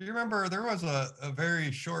 Do you remember there was a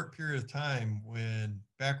very short period of time when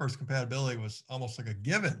backwards compatibility was almost like a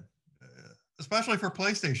given, especially for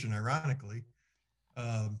PlayStation, ironically.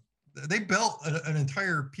 They built an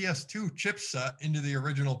entire PS2 chipset into the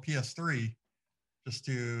original PS3 just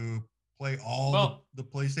to play all the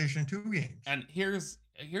PlayStation 2 games. And here's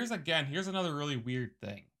another really weird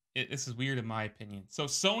thing. This is weird in my opinion. So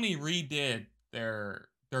Sony redid their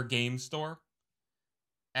game store,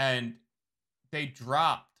 and they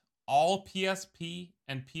dropped all PSP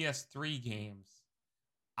and PS3 games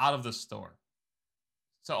out of the store.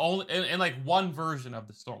 So only in like one version of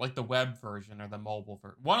the store, like the web version or the mobile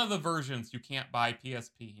version. One of the versions you can't buy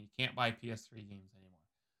PSP, you can't buy PS3 games anymore.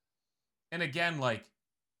 And again, like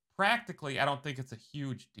practically, I don't think it's a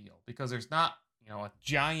huge deal because there's not, a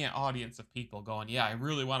giant audience of people going, yeah, I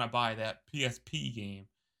really want to buy that PSP game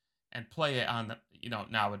and play it on the,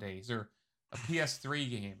 nowadays, or a PS3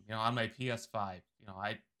 game, on my PS5.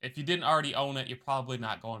 If you didn't already own it, you're probably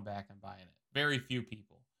not going back and buying it. Very few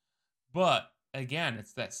people. But again,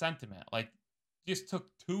 it's that sentiment. Like, you just took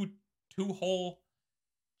two whole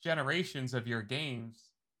generations of your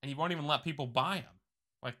games and you won't even let people buy them.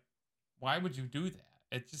 Like, why would you do that?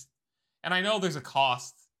 It just, and I know there's a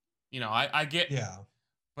cost. I get,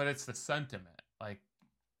 but it's the sentiment. Like,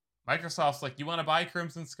 Microsoft's like, you want to buy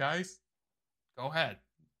Crimson Skies? Go ahead.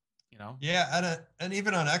 Yeah, and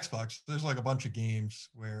even on Xbox, there's like a bunch of games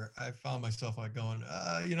where I found myself like going,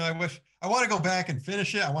 I wish I want to go back and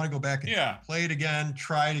finish it. I want to go back and play it again,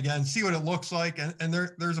 try it again, see what it looks like. And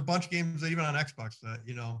there's a bunch of games that even on Xbox that,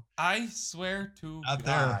 I swear to God,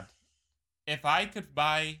 there. If I could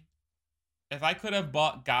have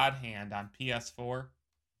bought God Hand on PS4,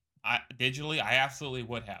 digitally, I absolutely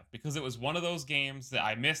would have, because it was one of those games that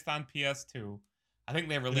I missed on PS2. I think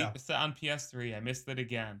they released it on PS3. I missed it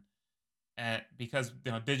again. Because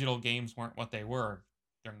digital games weren't what they were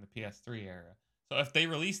during the PS3 era. So if they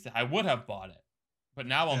released it, I would have bought it. But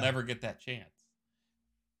now I'll never get that chance.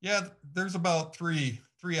 Yeah, there's about three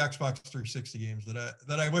Xbox 360 games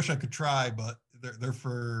that I wish I could try, but they're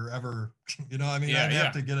forever. I'd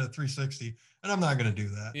have to get a 360, and I'm not going to do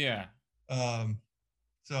that. Yeah.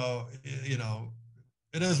 So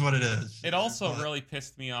it is what it is. It also really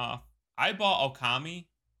pissed me off. I bought Okami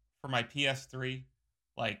for my PS3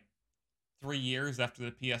 like 3 years after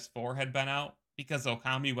the PS4 had been out, because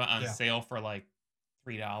Okami went on sale for like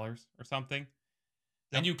 $3 or something.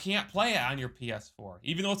 Yep. And you can't play it on your PS4.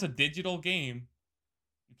 Even though it's a digital game,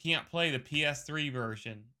 you can't play the PS3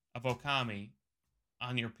 version of Okami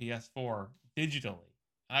on your PS4 digitally.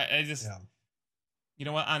 I just, you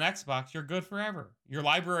know what? On Xbox, you're good forever. Your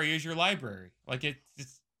library is your library. Like,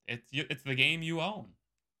 it's the game you own.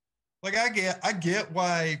 Like, I get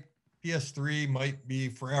why PS3 might be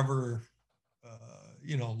forever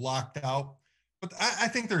locked out. But I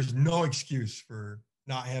think there's no excuse for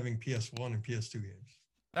not having PS1 and PS2 games.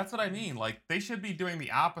 That's what I mean. Like, they should be doing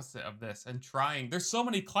the opposite of this and trying. There's so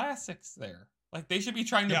many classics there. Like, they should be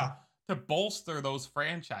trying to bolster those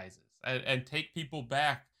franchises and take people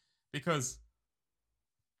back, because,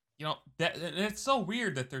 it's so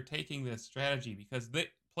weird that they're taking this strategy, because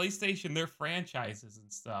PlayStation, their franchises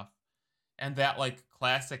and stuff, and that, like,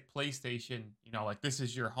 classic PlayStation, like, this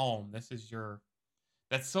is your home,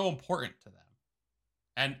 that's so important to them.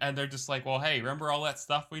 And they're just like, well, hey, remember all that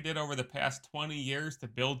stuff we did over the past 20 years to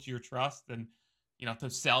build your trust and, to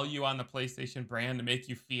sell you on the PlayStation brand, to make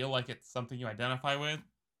you feel like it's something you identify with?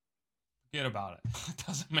 Forget about it. It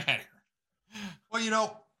doesn't matter.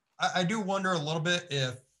 Well, I do wonder a little bit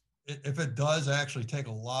if it does actually take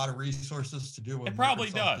a lot of resources to do what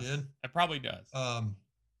Microsoft did. It probably does.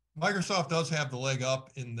 Microsoft does have the leg up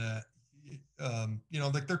in that,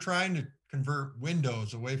 like they're trying to convert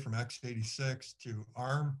Windows away from x86 to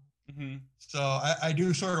ARM. Mm-hmm. So I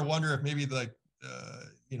do sort of wonder if maybe the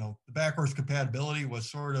backwards compatibility was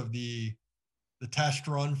sort of the test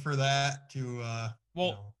run for that to.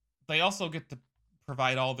 They also get to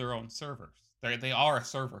provide all their own servers. They are a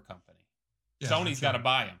server company. Yeah, Sony's got to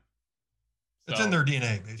buy them. It's in their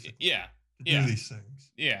DNA, basically. Yeah. To do these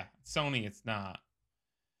things. Yeah. Sony, it's not.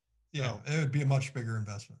 Yeah, it would be a much bigger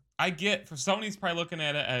investment. I get, for Sony's probably looking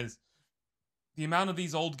at it as the amount of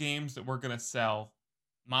these old games that we're going to sell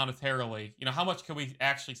monetarily. How much can we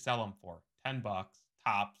actually sell them for? $10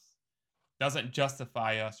 tops. Doesn't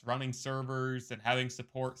justify us running servers and having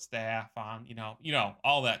support staff on,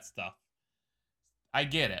 all that stuff. I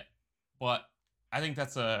get it, but I think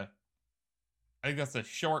that's a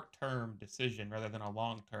short-term decision rather than a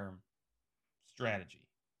long-term strategy.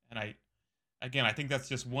 And I think that's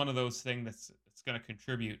just one of those things that's going to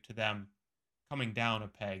contribute to them coming down a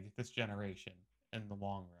peg this generation in the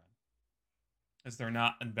long run, is they're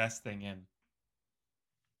not investing in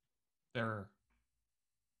their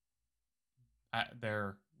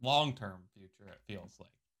long-term future, it feels like.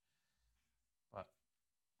 But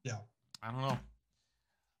yeah, I don't know.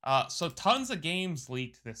 So tons of games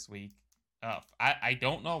leaked this week. I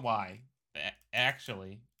don't know why.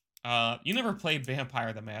 Actually, you never played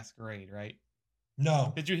Vampire the Masquerade, right?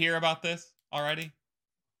 No. Did you hear about this already?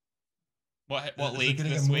 What is leaked it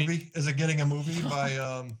getting this a movie? week? Is it getting a movie by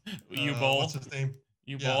Ubowl? What's his name?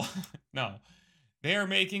 Ubowl? Yeah. No. They are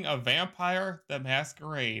making a Vampire the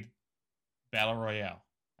Masquerade Battle Royale.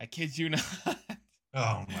 I kid you not.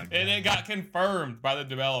 Oh my god. And it got confirmed by the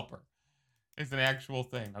developer. It's an actual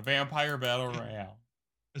thing. A Vampire Battle Royale.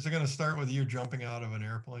 Is it going to start with you jumping out of an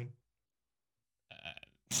airplane?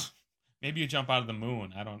 Maybe you jump out of the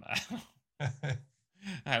moon. I don't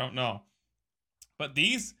I don't know. But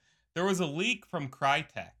there was a leak from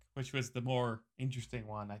Crytek, which was the more interesting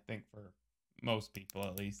one, I think, for most people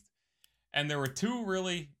at least. And there were two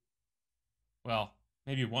really, well,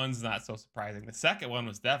 maybe one's not so surprising. The second one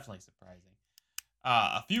was definitely surprising.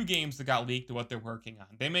 A few games that got leaked to what they're working on.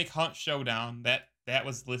 They make Hunt Showdown. That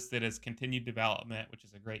was listed as continued development, which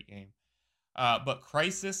is a great game. But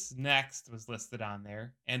Crysis Next was listed on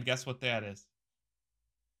there. And guess what that is?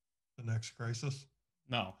 The next Crysis?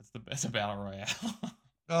 No, it's a battle royale.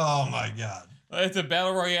 Oh my god. It's a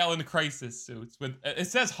battle royale in Crysis suits with it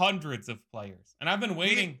says hundreds of players. And I've been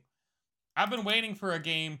waiting for a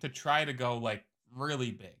game to try to go like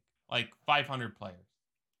really big, like 500 players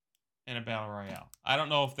in a battle royale. I don't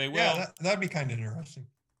know if they will. Yeah, that'd be kind of interesting.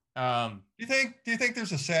 Do you think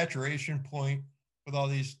there's a saturation point with all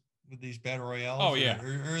these battle royales? Oh yeah.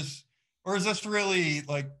 Or is this really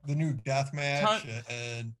like the new deathmatch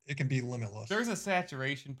and it can be limitless? There's a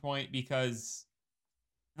saturation point because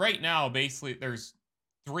right now, basically, there's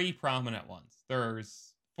three prominent ones.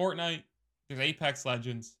 There's Fortnite, there's Apex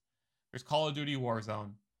Legends, there's Call of Duty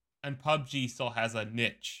Warzone, and PUBG still has a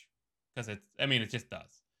niche because it just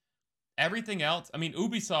does. Everything else,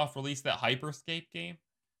 Ubisoft released that Hyperscape game,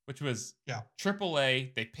 which was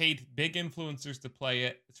AAA. They paid big influencers to play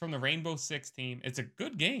it. It's from the Rainbow Six team. It's a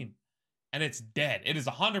good game. And it's dead. It is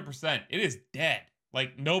 100%. It is dead.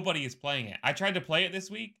 Like, nobody is playing it. I tried to play it this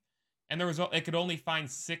week, and it could only find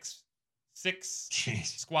six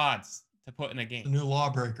squads to put in a game. The new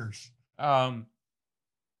lawbreakers. And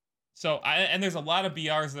there's a lot of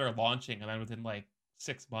BRs that are launching, and then within like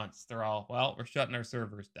 6 months, they're all, well, we're shutting our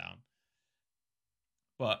servers down.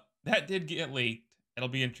 But that did get leaked. It'll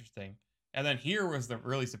be interesting. And then here was the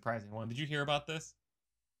really surprising one. Did you hear about this?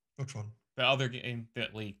 Which one? The other game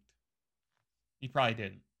that leaked. You probably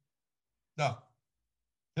didn't. No.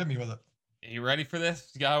 Hit me with it. Are you ready for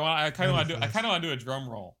this? I kind of want to do a drum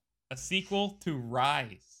roll. A sequel to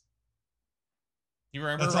Rise. You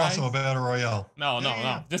remember That's Rise? also a battle royale.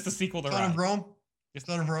 No. Just a sequel to Rise. Son of Rome?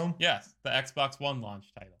 Son of Rome? Yes, the Xbox One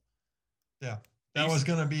launch title. Yeah. That was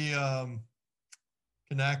going to be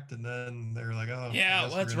Kinect, and then they're like, oh. Yeah,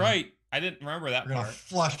 that's right. I didn't remember that part. We're going to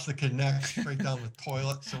flush the Kinect straight down the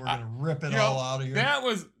toilet, so we're going to rip it all out of here. That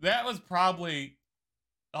was probably,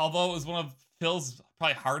 although it was one of Phil's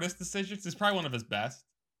probably hardest decisions, it's probably one of his best.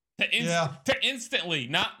 To instantly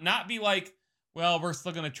not be like, well, we're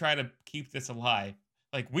still going to try to keep this alive.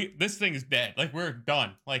 Like, this thing is dead. Like, we're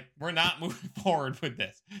done. Like, we're not moving forward with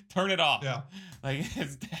this. Turn it off. Yeah. Like,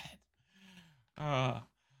 it's dead.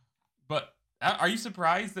 But are you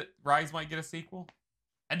surprised that Rise might get a sequel?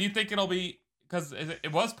 And do you think it'll be, because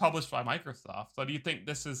it was published by Microsoft, so do you think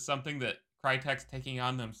this is something that Crytek's taking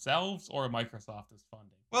on themselves or Microsoft is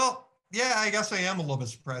funding? Well, yeah, I guess I am a little bit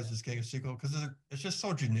surprised it's getting a sequel because it's just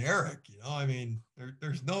so generic,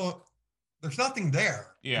 there's nothing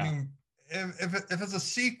there. Yeah. I mean, if it's a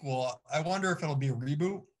sequel, I wonder if it'll be a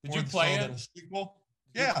reboot. Did you play it? A sequel?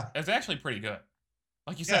 Yeah. It's actually pretty good.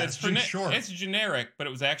 Like you said, it's pretty short. It's generic, but it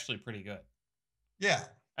was actually pretty good. Yeah.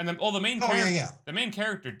 And the main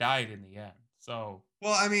character died in the end. So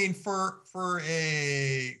well, I mean, for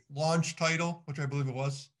a launch title, which I believe it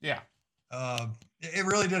was. Yeah. It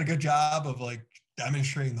really did a good job of like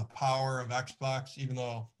demonstrating the power of Xbox, even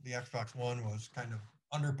though the Xbox One was kind of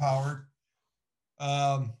underpowered.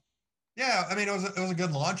 Yeah, I mean, it was a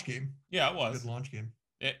good launch game. Yeah, it was a good launch game.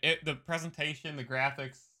 The presentation, the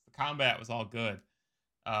graphics, the combat was all good.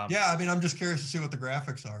 Yeah, I mean, I'm just curious to see what the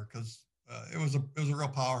graphics are because it was a real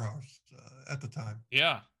powerhouse at the time.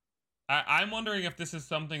 Yeah, I'm wondering if this is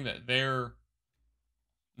something that they're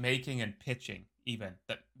making and pitching, even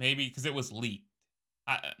that maybe because it was leaked.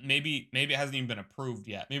 Maybe it hasn't even been approved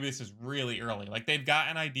yet. Maybe this is really early. Like they've got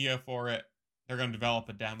an idea for it. they're going to develop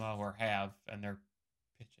a demo or have, and they're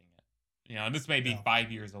pitching it. And this may be 5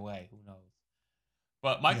 years away. Who knows?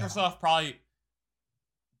 But Microsoft probably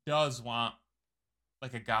does want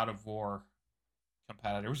like a God of War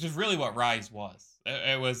competitor, which is really what Rise was.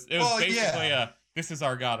 It was basically this is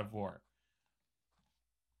our God of War.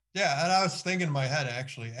 Yeah, and I was thinking in my head,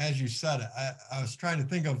 actually, as you said it, I was trying to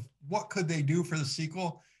think of what could they do for the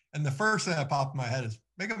sequel. And the first thing that popped in my head is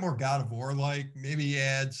make it more God of War-like. Maybe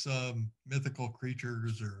add some mythical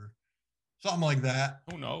creatures or something like that.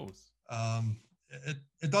 Who knows?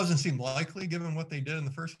 It doesn't seem likely given what they did in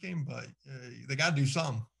the first game, but they got to do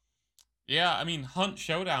something. Yeah, I mean, Hunt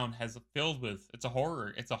Showdown has filled with it's a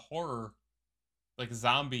horror like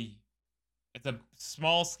zombie. It's a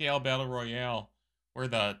small scale battle royale where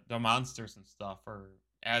the monsters and stuff are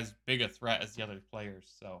as big a threat as the other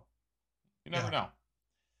players. So you never know.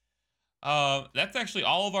 That's actually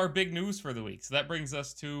all of our big news for the week. So that brings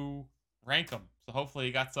us to rank 'em. So hopefully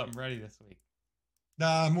you got something ready this week.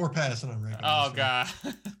 Nah, more passing on rank 'em. Oh god.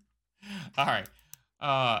 All right.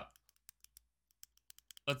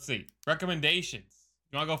 Let's see. Recommendations.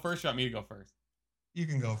 You want to go first or want me to go first? You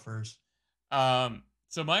can go first.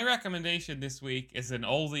 So my recommendation this week is an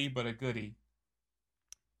oldie but a goodie.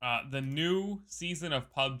 The new season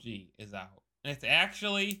of PUBG is out. And it's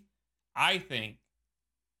actually, I think,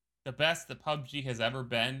 the best that PUBG has ever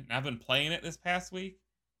been. And I've been playing it this past week.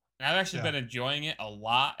 And I've actually been enjoying it a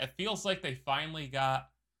lot. It feels like they finally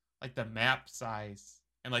got like the map size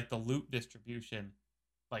and like the loot distribution.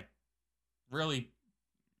 Like really,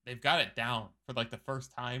 they've got it down for like the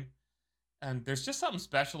first time. And there's just something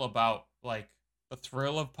special about like the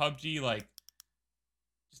thrill of PUBG. Like,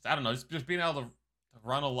 just, I don't know, just being able to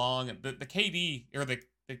run along. The KD or the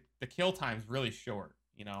kill time is really short,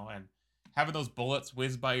 and having those bullets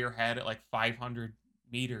whiz by your head at like 500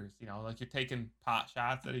 meters, like you're taking pot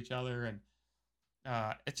shots at each other. And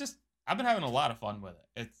it's just, I've been having a lot of fun with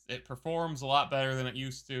it. It performs a lot better than it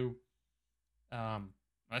used to. So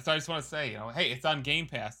I just want to say, hey, it's on Game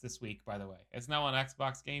Pass this week, by the way. It's now on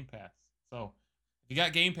Xbox Game Pass. So if you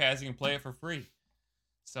got Game Pass, you can play it for free.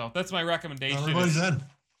 So that's my recommendation. Everybody's in.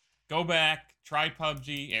 Go back, try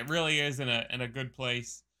PUBG. It really is in a good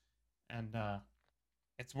place, and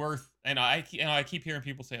it's worth. And I keep hearing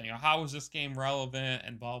people say, how is this game relevant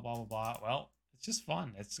and blah blah blah blah. Well, it's just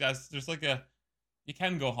fun. It's there's like you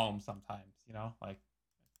can go home sometimes, like.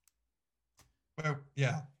 Well,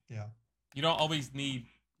 yeah. You don't always need,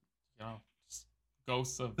 just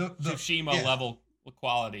Ghosts of Tsushima level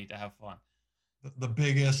quality to have fun. The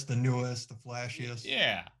biggest, the newest, the flashiest.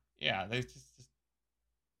 Yeah. There's just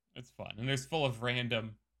it's fun, and there's full of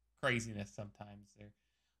random craziness sometimes. There,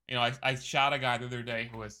 I shot a guy the other day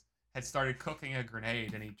who had started cooking a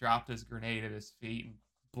grenade, and he dropped his grenade at his feet and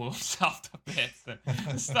blew himself to bits,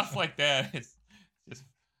 and stuff like that. It's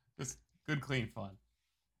just good, clean fun.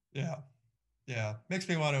 Yeah. Makes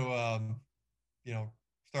me want to,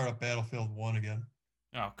 start up Battlefield 1 again.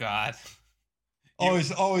 Oh God.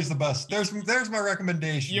 Always the best. There's my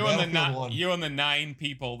recommendation. You and the 9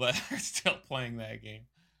 people that are still playing that game.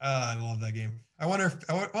 I love that game. I wonder if.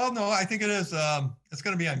 Well, no, I think it is. It's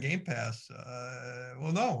going to be on Game Pass.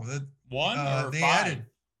 Well, no, one or they 5? Added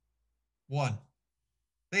one.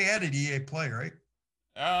 They added EA Play, right?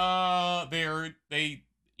 They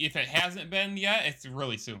if it hasn't been yet, it's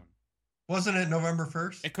really soon. Wasn't it November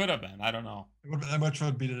 1st? It could have been. I don't know. How much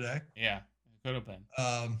would it be today? Yeah, it could have been.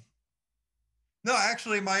 No,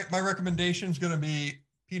 actually, my recommendation is going to be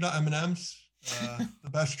peanut M&Ms. The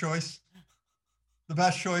best choice. The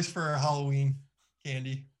best choice for Halloween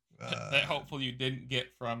candy. That hopefully you didn't get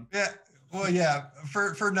from. Yeah, well, yeah,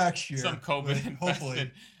 for next year. Some COVID infested.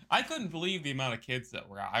 Hopefully. I couldn't believe the amount of kids that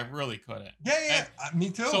were out. I really couldn't. Yeah, me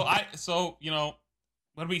too. So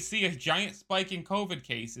when we see a giant spike in COVID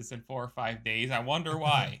cases in 4 or 5 days, I wonder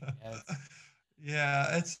why.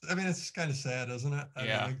 Yeah, it's kind of sad, isn't it? I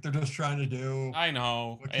mean, like they're just trying to do. I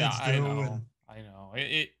know. What kids do. I know.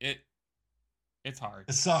 It's hard.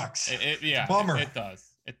 It sucks. Yeah. Bummer. It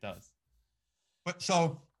does. But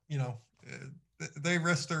so they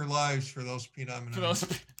risk their lives for those peanut M&Ms.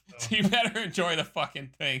 So you better enjoy the fucking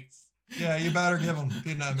things. Yeah, you better give them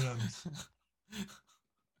peanut M&Ms.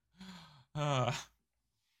 All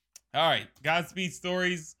right, Godspeed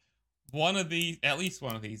stories. At least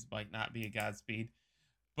one of these might not be a Godspeed,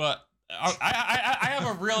 but I have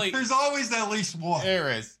a really. There's always at least one. There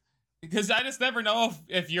is, because I just never know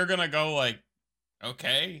if you're gonna go like,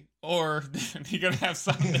 okay, or you're gonna have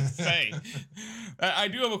something to say. I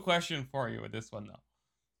do have a question for you with this one though.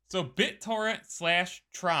 So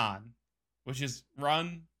BitTorrent/Tron, which is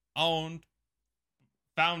run, owned,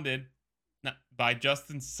 founded by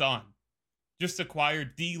Justin's son, just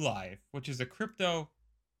acquired DLive, which is a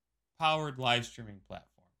crypto-powered live streaming platform.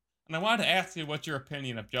 And I wanted to ask you what your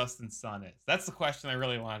opinion of Justin Sun is. That's the question I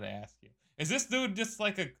really wanted to ask you. Is this dude just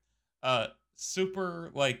like a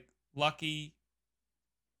super like lucky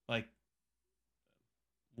like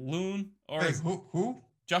loon? Or hey, who?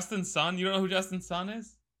 Justin Sun? You don't know who Justin Sun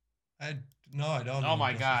is? I don't know. Oh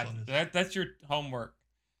my God, that's your homework.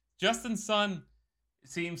 Justin Sun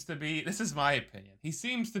seems to be, this is my opinion, he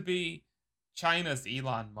seems to be China's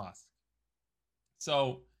Elon Musk.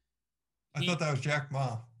 So I thought that was Jack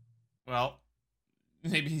Ma. Well,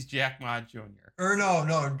 maybe he's Jack Ma Jr. Or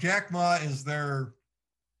no, Jack Ma is their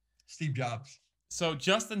Steve Jobs. So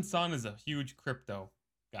Justin Sun is a huge crypto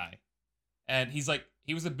guy, and he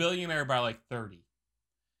was a billionaire by like 30.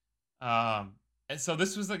 And so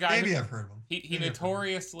this was the guy. Maybe I've heard of him. He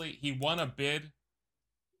notoriously he won a bid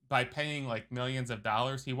by paying like millions of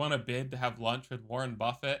dollars. He won a bid to have lunch with Warren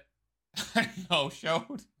Buffett. No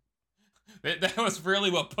showed. That was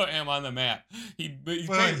really what put him on the map. He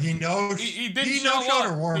knows. He didn't show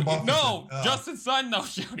up. Or Warren Buffett. No, Justin Sun no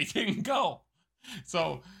showed. He didn't go.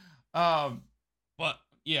 So, but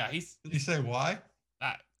yeah, Did he say why?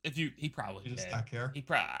 He probably did. Just not care.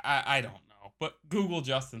 I don't know. But Google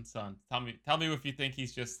Justin Sun. Tell me if you think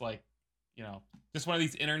he's just like, just one of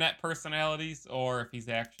these internet personalities, or if he's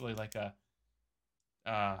actually like a,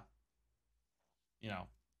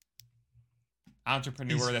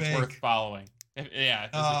 entrepreneur that's worth following. Is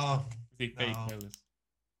he fake news?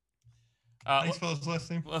 Thanks for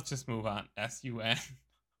listening. Let's just move on. SUN,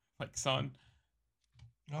 like Sun.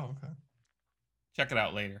 Oh, okay. Check it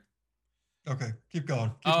out later. Okay, keep going.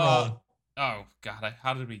 Keep rolling. Oh God,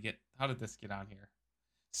 how did this get on here?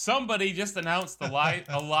 Somebody just announced a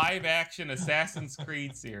live action Assassin's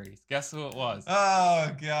Creed series. Guess who it was? Oh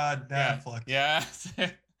God, Netflix. Yeah.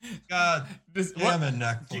 God damn it,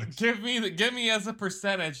 Netflix. Give me as a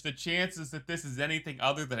percentage the chances that this is anything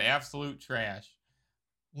other than absolute trash.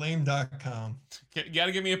 Lame.com. You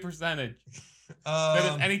gotta give me a percentage.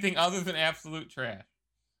 That is anything other than absolute trash.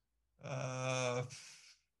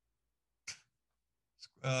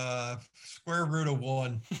 Square root of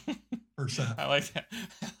 1%. I like that.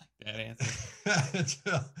 That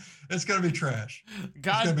answer. It's gonna be trash. It's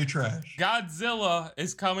gonna be trash. Godzilla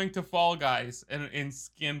is coming to Fall Guys in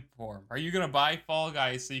skin form. Are you gonna buy Fall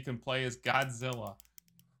Guys so you can play as Godzilla?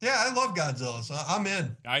 Yeah, I love Godzilla, so I'm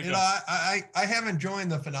in. I haven't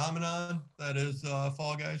joined the phenomenon that is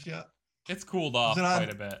Fall Guys yet. It's cooled off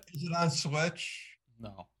quite a bit. Is it on Switch?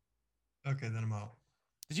 No. Okay, then I'm out.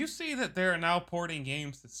 Did you see that they're now porting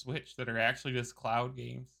games to Switch that are actually just cloud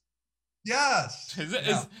games? Yes.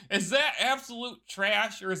 Is that absolute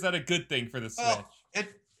trash, or is that a good thing for the Switch?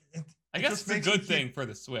 I guess it's a good thing for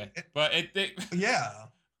the Switch, but yeah.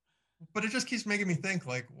 But it just keeps making me think,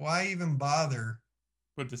 like, why even bother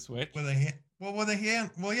with the Switch? With the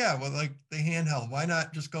handheld. Why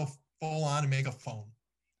not just go full on and make a phone?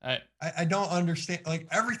 I don't understand. Like,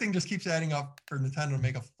 everything just keeps adding up for Nintendo to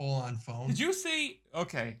make a full on phone. Did you see?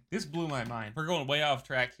 Okay, this blew my mind. We're going way off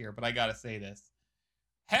track here, but I gotta say this.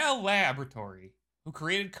 HAL Laboratory, who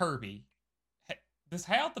created Kirby, does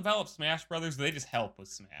HAL develop Smash Brothers, or do they just help with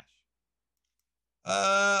Smash?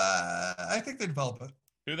 I think they develop it.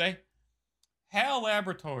 Do they? HAL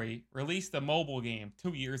Laboratory released a mobile game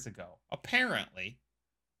 2 years ago, apparently,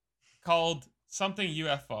 called something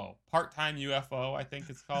UFO. Part-time UFO, I think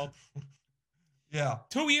it's called. Yeah.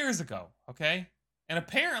 2 years ago, okay? And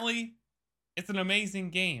apparently, it's an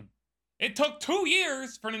amazing game. It took 2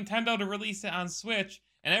 years for Nintendo to release it on Switch,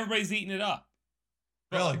 and everybody's eating it up.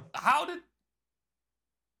 Really?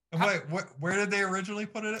 Wait, where did they originally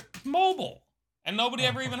put it? Mobile. And nobody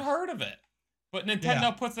ever even heard of it. But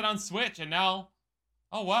Nintendo puts it on Switch, and now,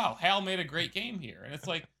 oh wow, HAL made a great game here. And it's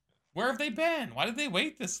like, where have they been? Why did they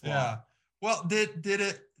wait this long? Yeah. Well, did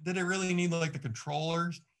it really need like the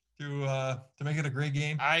controllers to make it a great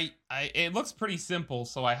game? It looks pretty simple,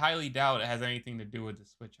 so I highly doubt it has anything to do with the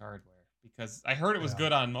Switch hardware, because I heard it was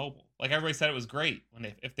good on mobile. Like, everybody said it was great.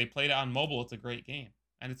 If they played it on mobile, it's a great game.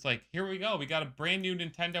 And it's like, here we go. We got a brand new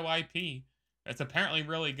Nintendo IP that's apparently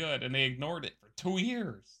really good, and they ignored it for 2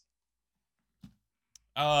 years.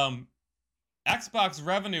 Xbox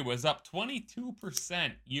revenue was up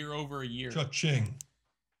 22% year over year. Cha-ching.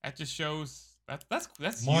 That just shows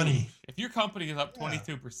that's money. Huge. If your company is up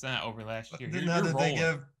 22% over last year, you're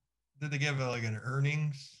rolling. Did they give like an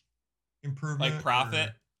earnings improvement? Like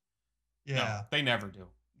profit? Yeah. No, they never do.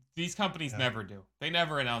 These companies never do. They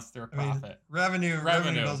never announce their profit. Revenue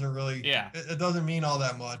doesn't really. Yeah. It doesn't mean all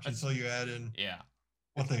that much until you add in. Yeah.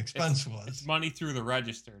 What the expense was. It's money through the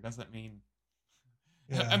register. Doesn't mean.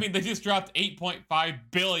 Yeah. I mean, they just dropped $8.5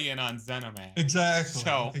 billion on ZeniMax.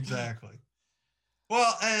 Exactly.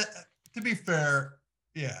 Well, to be fair,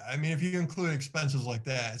 yeah. I mean, if you include expenses like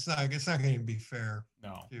that, it's not going to be fair.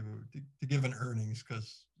 No. To give an earnings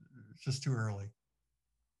because it's just too early.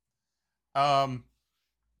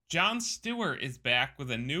 Jon Stewart is back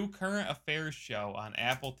with a new current affairs show on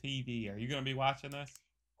Apple TV. Are you going to be watching this?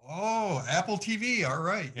 Oh, Apple TV. All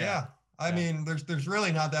right. Yeah. I mean, there's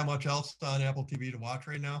really not that much else on Apple TV to watch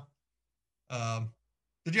right now.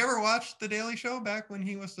 Did you ever watch The Daily Show back when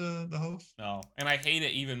he was the host? No. And I hate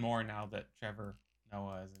it even more now that Trevor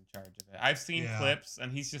Noah is in charge of it. I've seen clips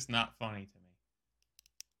and he's just not funny to me.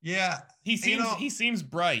 Yeah. He seems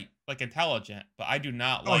bright, like intelligent, but I do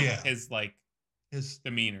not like his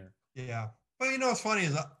demeanor. Yeah. But you know what's funny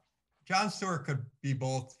is Jon Stewart could be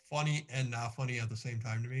both funny and not funny at the same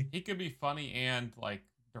time to me. He could be funny and like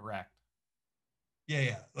direct.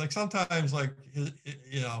 Yeah. Like sometimes, like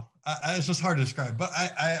it's just hard to describe. But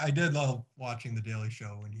I did love watching The Daily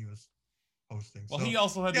Show when he was hosting. Well, he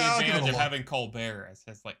also had the advantage of having Colbert as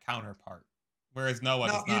his like counterpart, whereas Noah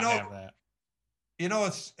does not have that. You know,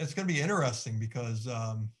 it's going to be interesting because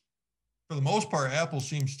for the most part, Apple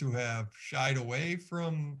seems to have shied away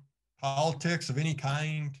from politics of any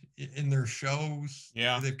kind in their shows.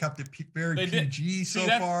 Yeah. They've kept it very PG so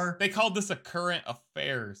far. They called this a current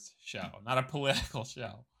affairs show, not a political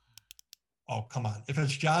show. Oh, come on. If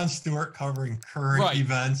it's Jon Stewart covering current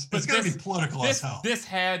events, it's going to be political as hell. This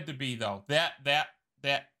had to be, though. That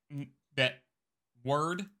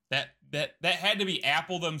word, that had to be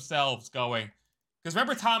Apple themselves going. Because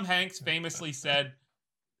remember Tom Hanks famously said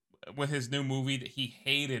with his new movie that he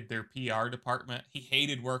hated their PR department. He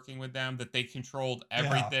hated working with them, that they controlled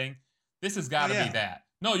everything. Yeah. This has got to be that.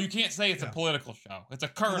 No, you can't say it's a political show. It's a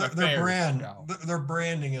current affairs show. Their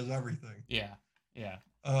branding is everything. Yeah.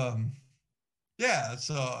 Yeah,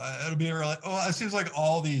 so it'll be really. Oh, it seems like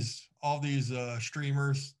all these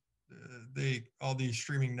streamers, all these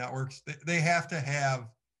streaming networks, they have to have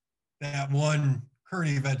that one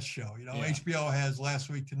current events show. You know, HBO has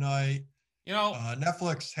Last Week Tonight. You know,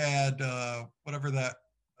 Netflix had whatever that.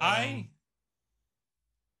 I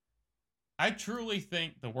truly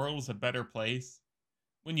think the world was a better place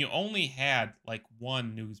when you only had like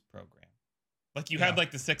one news program. Like you had like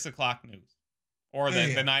the 6 o'clock news or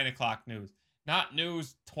the 9 o'clock news, not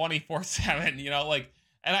news 24/7. You know, like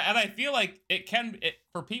and I feel like it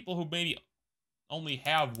for people who maybe only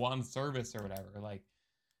have one service or whatever. Like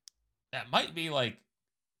that might be like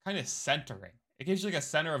kind of centering. It gives you like a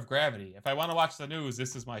center of gravity. If I want to watch the news,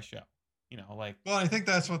 this is my show. You know, like. Well, I think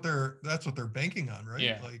that's what they're banking on, right?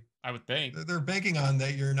 Yeah, like I would think they're banking on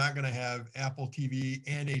that you're not going to have Apple TV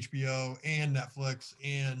and HBO and Netflix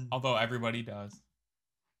and. Although everybody does.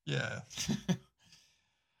 Yeah.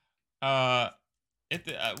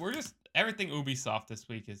 We're just everything Ubisoft this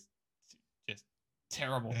week is just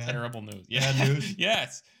terrible news. Yeah, bad news.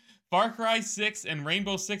 Yes. Far Cry 6 and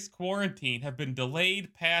Rainbow Six Quarantine have been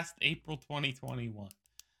delayed past April 2021.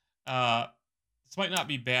 This might not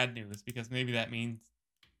be bad news because maybe that means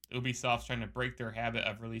Ubisoft's trying to break their habit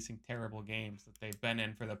of releasing terrible games that they've been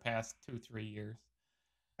in for the past 2-3 years.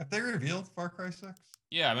 Have they revealed Far Cry 6?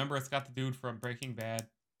 Yeah, remember it's got the dude from Breaking Bad,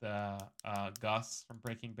 the Gus from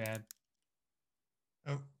Breaking Bad.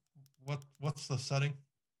 Oh, what's the setting?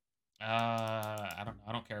 I don't know.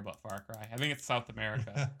 I don't care about Far Cry. I think it's South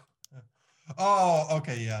America. Oh,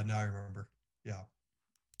 okay. Yeah, now I remember. Yeah.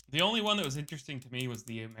 The only one that was interesting to me was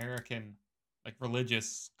the American, like,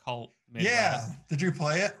 religious cult. Midwest. Yeah. Did you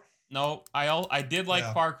play it? No, I did like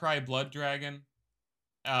Far Cry Blood Dragon.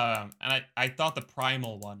 And I thought the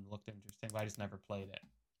Primal one looked interesting, but I just never played it.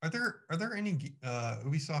 Are there any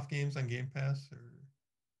Ubisoft games on Game Pass or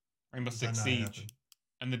Rainbow Six Siege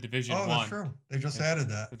and the Division 1? Oh, that's true. They just added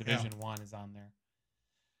that. The Division 1 is on there.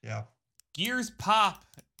 Yeah. Gears Pop,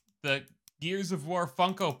 the Gears of War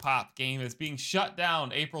Funko Pop game, is being shut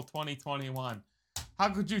down April 2021. How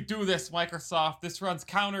could you do this, Microsoft? This runs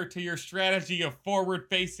counter to your strategy of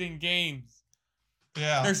forward-facing games.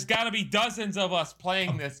 Yeah. There's got to be dozens of us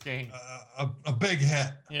playing this game. A big hit.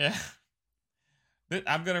 Yeah.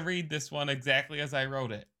 I'm going to read this one exactly as I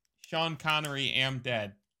wrote it. Sean Connery, am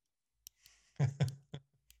dead.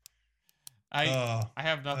 I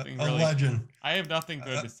have nothing a legend. I have nothing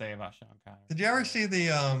good to say about Sean Connery. Did you ever see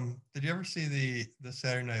the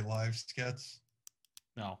Saturday Night Live skits?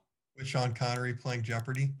 No. With Sean Connery playing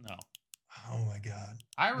Jeopardy? No. Oh my God.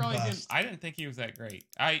 I didn't think he was that great.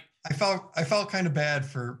 I felt kind of bad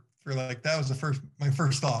for for like that was my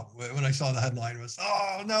first thought when I saw the headline was,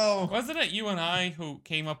 oh no. Wasn't it you and I who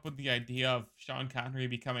came up with the idea of Sean Connery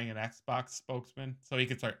becoming an Xbox spokesman so he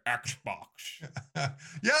could say Xbox?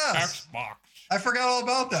 Yes. Xbox. I forgot all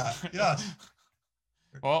about that. Yes.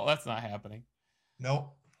 Well, that's not happening.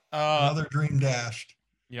 Nope. Another dream dashed.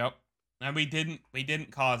 Yep. And we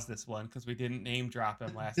didn't cause this one because we didn't name drop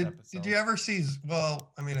him last episode. Did you ever see?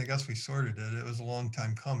 Well, I mean, I guess we sort of did. It was a long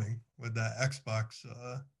time coming with that Xbox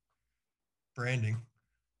branding.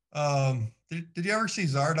 Did you ever see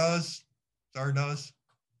Zardoz? Zardoz?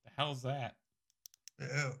 The hell's that?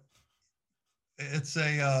 It's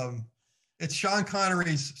it's Sean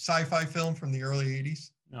Connery's sci-fi film from the early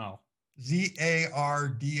 '80s. No.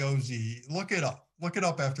 Zardoz. Look it up. Look it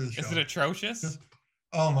up after the show. Is it atrocious?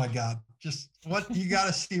 Oh my God. Just what you got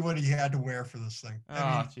to see what he had to wear for this thing.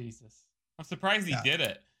 Jesus. I'm surprised he did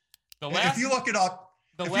it. If you look it up,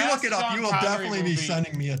 you will definitely be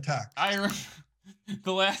sending me a text.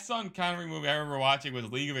 The last Sean Connery movie I remember watching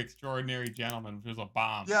was League of Extraordinary Gentlemen, which was a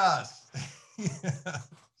bomb. Yes.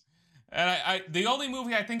 And I the only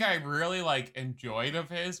movie I think I really like enjoyed of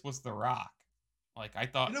his was The Rock. Like I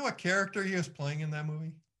thought. You know what character he was playing in that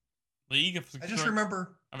movie? League of I just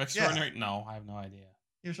remember. Of Extraordinary. Yeah. No, I have no idea.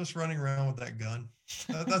 He was just running around with that gun.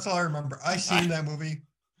 That's all I remember. I seen that movie.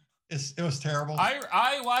 It was terrible.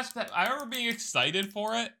 I watched that. I remember being excited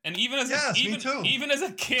for it, and even as me too. Even as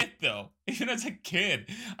a kid,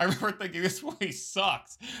 I remember thinking this movie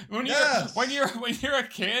sucks. When you're a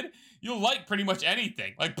kid, you'll like pretty much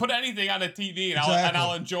anything. Like put anything on a TV and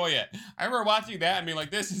I'll enjoy it. I remember watching that and being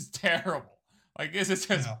like, this is terrible. Like this is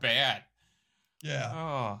just bad. Yeah.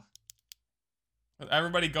 Oh.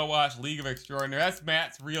 Everybody go watch League of Extraordinary. That's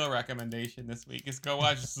Matt's real recommendation this week is go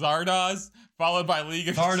watch Zardoz, followed by League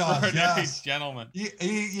of Extraordinary Gentlemen.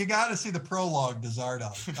 You got to see the prologue to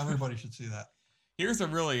Zardoz. Everybody should see that. Here's a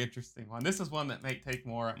really interesting one. This is one that may take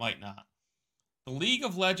more, it might not. The League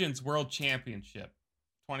of Legends World Championship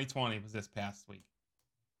 2020 was this past week.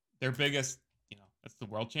 Their biggest, it's the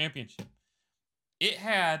World Championship. It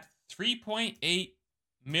had 3.8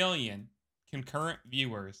 million concurrent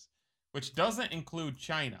viewers, which doesn't include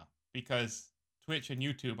China because Twitch and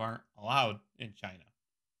YouTube aren't allowed in China.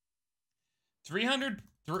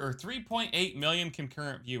 3.8 million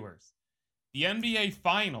concurrent viewers. The NBA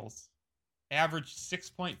Finals averaged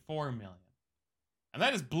 6.4 million. And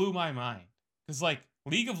that just blew my mind. Because,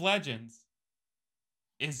 League of Legends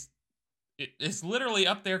is literally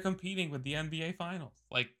up there competing with the NBA Finals.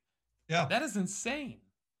 That is insane.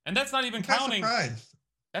 And that's not even counting.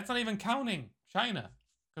 That's not even counting China.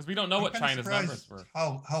 Because we don't know what China's numbers were.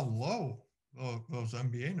 How low those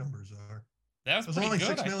NBA numbers are. That was pretty only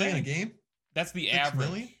good, 6 million a game? That's the average.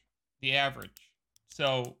 Million? The average.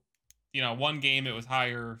 So, one game it was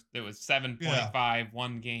higher. It was 7.5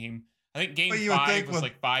 one game. I think game 5 was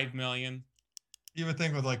 5 million. You would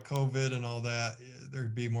think with COVID and all that,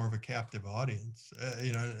 there'd be more of a captive audience.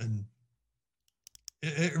 And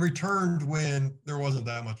it returned when there wasn't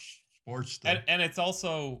that much sports stuff. And it's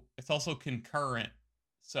also concurrent.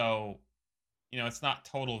 So, it's not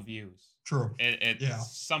total views. True.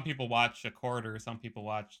 Some people watch a quarter. Some people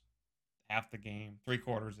watch half the game,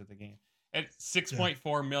 3/4 of the game. It's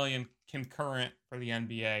 6.4 million concurrent for the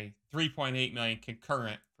NBA, 3.8 million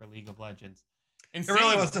concurrent for League of Legends. Insane. It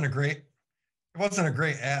really wasn't a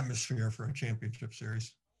great atmosphere for a championship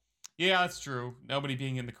series. Yeah, that's true. Nobody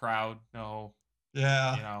being in the crowd. No.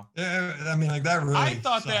 Yeah. I mean, that really. I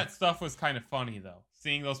thought that stuff was kind of funny though.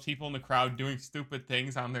 Seeing those people in the crowd doing stupid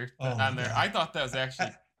things on their. I thought that was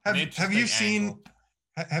actually. Have you seen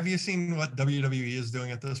what WWE is doing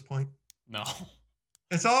at this point? No.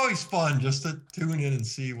 It's always fun just to tune in and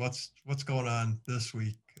see what's going on this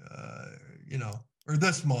week, or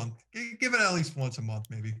this month. Give it at least once a month,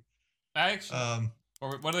 maybe. Actually,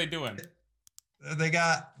 what are they doing? They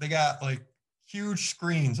got huge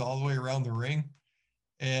screens all the way around the ring,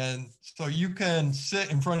 and so you can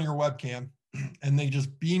sit in front of your webcam, and they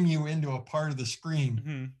just beam you into a part of the screen.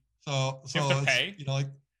 Mm-hmm. So you have to pay?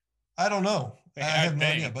 I don't know. I have no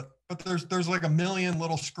idea, but there's a million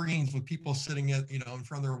little screens with people sitting in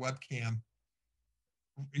front of their webcam,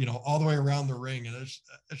 all the way around the ring, and it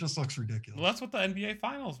just looks ridiculous. Well, that's what the NBA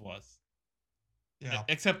Finals was. Yeah.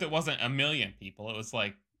 Except it wasn't a million people; it was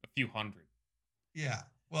a few hundred. Yeah.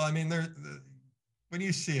 Well, I mean, when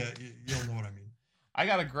you see it, you'll know what I mean. I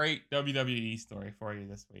got a great WWE story for you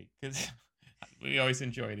this week because we always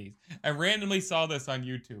enjoy these. I randomly saw this on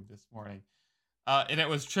YouTube this morning. And it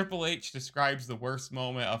was Triple H describes the worst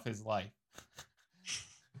moment of his life.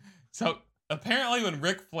 So apparently when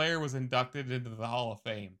Ric Flair was inducted into the Hall of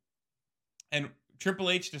Fame, and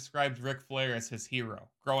Triple H described Ric Flair as his hero.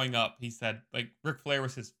 Growing up, he said, like, Ric Flair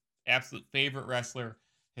was his absolute favorite wrestler,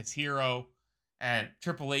 his hero, and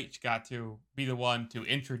Triple H got to be the one to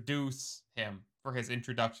introduce him for his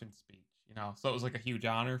introduction speech, you know? So it was like a huge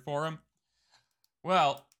honor for him.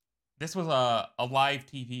 Well, this was a live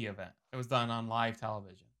TV event. It was done on live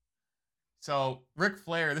television. So Ric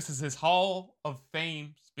Flair, this is his Hall of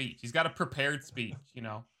Fame speech. He's got a prepared speech, you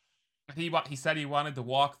know? He said he wanted to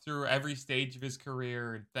walk through every stage of his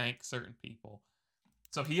career and thank certain people.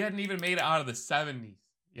 So he hadn't even made it out of the 70s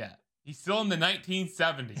yet. He's still in the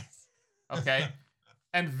 1970s. Okay?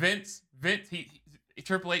 And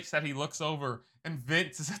Triple H said he looks over and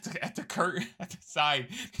Vince is at the curtain at the side.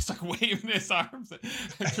 He's like waving his arms at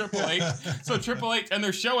Triple H. So Triple H, and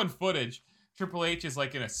they're showing footage. Triple H is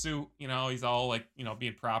like in a suit, you know, he's all like, you know,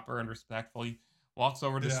 being proper and respectful. He walks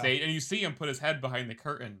over to the stage and you see him put his head behind the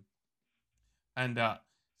curtain. And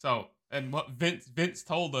what Vince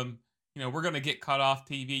told him, you know, we're going to get cut off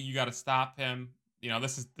TV. You got to stop him. You know,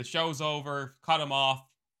 the show's over. Cut him off.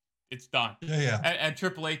 It's done. Yeah. And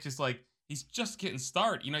Triple H is like, he's just getting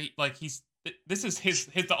started. You know, this is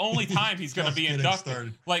the only time he's going to be inducted.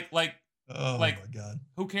 Started. Like, my God.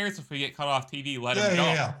 Who cares if we get cut off TV? Let him go.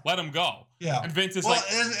 Yeah. Let him go. Yeah. And Vince is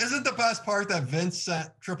isn't the best part that Vince sent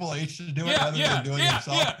Triple H to do it rather than doing it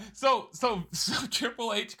himself? Yeah. So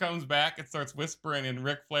Triple H comes back and starts whispering in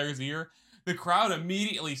Ric Flair's ear. The crowd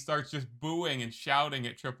immediately starts just booing and shouting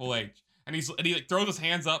at Triple H. And he like throws his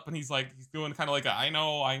hands up and he's doing kind of like a I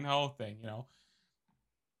know thing, you know.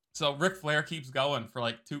 So Ric Flair keeps going for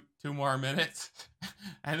like two more minutes.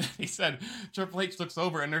 And then he said, Triple H looks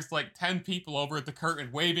over and there's like 10 people over at the curtain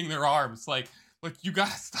waving their arms. Like, you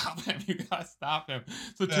gotta stop him. You gotta stop him.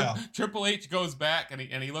 So Triple H goes back and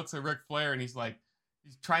he looks at Ric Flair and he's like,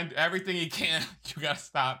 he's trying everything he can. You gotta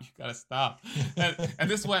stop. You gotta stop. And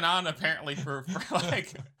this went on apparently for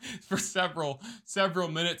several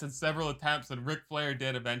minutes and several attempts. And Ric Flair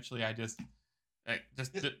did eventually.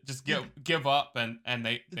 Just give up and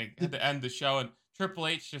they had to end the show. And Triple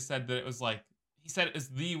H just said that it was like, he said it was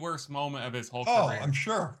the worst moment of his whole career. Oh, I'm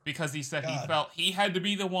sure. Because he said he felt he had to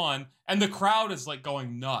be the one, and the crowd is like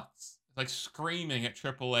going nuts, like screaming at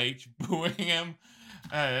Triple H, booing him.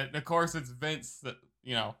 And of course, it's Vince that,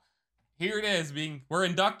 you know, here it is, we're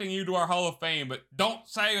inducting you to our Hall of Fame, but don't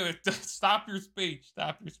say it. Stop your speech.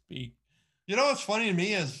 Stop your speech. You know what's funny to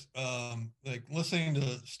me is like listening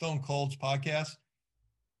to Stone Cold's podcast,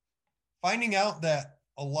 finding out that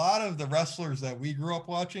a lot of the wrestlers that we grew up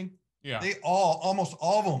watching, they almost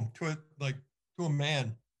all of them to a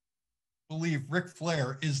man believe Ric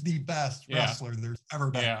Flair is the best wrestler there's ever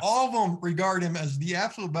been. Yeah. All of them regard him as the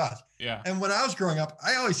absolute best. Yeah. And when I was growing up,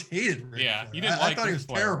 I always hated Ric Flair. You didn't I thought he was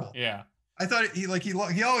terrible. Yeah. I thought he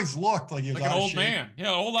always looked like he was like an old man. Yeah,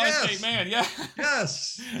 old out of shape man. Yeah.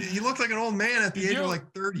 Yes. He looked like an old man at the age of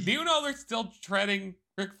like 30. Do you know they're still treading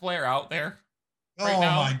Ric Flair out there? Right oh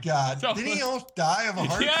now? My God. So, didn't he almost die of a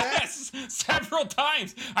heart attack? Yes, several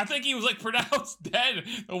times. I think he was like pronounced dead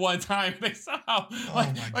the one time. They somehow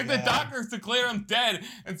the doctors declare him dead,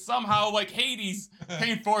 and somehow like Hades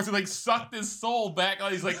came forth and like sucked his soul back.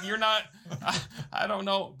 He's like, you're not. I don't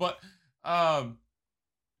know, but I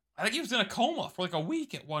think he was in a coma for like a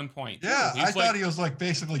week at one point. Yeah, I thought he was like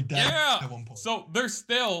basically dead at one point. So they're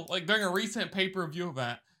still like during a recent pay-per-view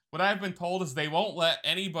event. What I've been told is they won't let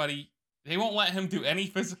him do any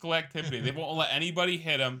physical activity. They won't let anybody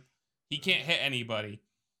hit him. He can't hit anybody.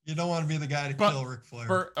 You don't want to be the guy to kill Ric Flair.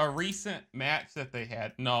 For a recent match that they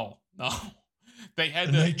had, no. They had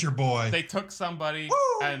the Nature Boy. They took somebody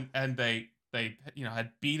and they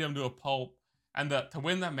had beat him to a pulp. And to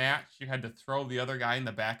win the match, you had to throw the other guy in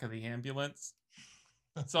the back of the ambulance.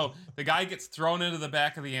 So the guy gets thrown into the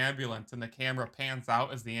back of the ambulance, and the camera pans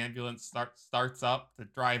out as the ambulance starts up to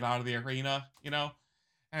drive out of the arena, you know?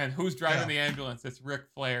 And who's driving the ambulance? It's Ric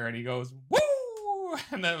Flair, and he goes, woo!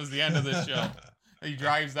 And that was the end of the show. He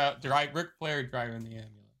drives out, Ric Flair driving the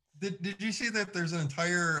ambulance. Did you see that there's an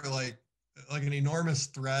entire, like an enormous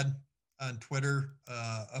thread on Twitter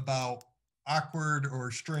about awkward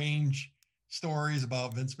or strange stories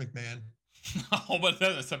about Vince McMahon? No, but that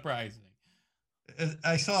doesn't surprise me.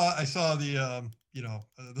 I saw the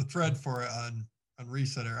the thread for it on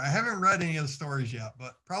Resetter. I haven't read any of the stories yet,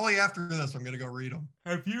 but probably after this I'm gonna go read them.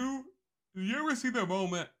 Did you ever see the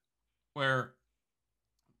moment where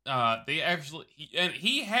he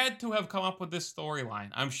had to have come up with this storyline?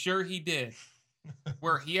 I'm sure he did.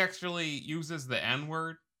 Where he actually uses the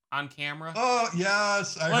N-word on camera. Oh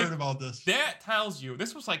yes, I heard about this. That tells you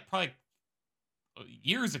this was like probably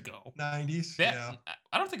years ago. 90s.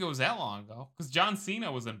 I don't think it was that long ago because John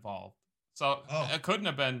Cena was involved. So it couldn't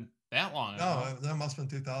have been that long ago. No, that must have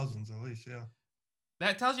been 2000s at least, yeah.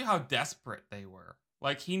 That tells you how desperate they were.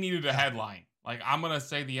 Like, he needed a headline. Like, I'm going to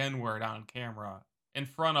say the N-word on camera in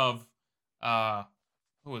front of,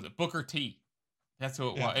 who was it? Booker T. That's who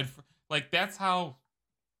it was. Like, that's how,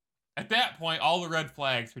 at that point, all the red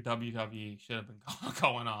flags for WWE should have been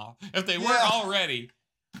going off. If they weren't already,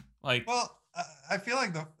 like... Well, I feel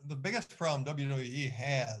like the biggest problem WWE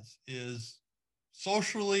has is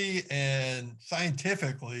socially and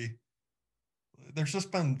scientifically, there's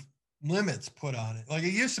just been limits put on it. Like,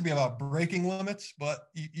 it used to be about breaking limits, but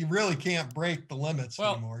you really can't break the limits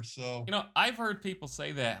anymore. So, you know, I've heard people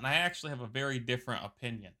say that, and I actually have a very different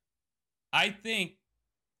opinion. I think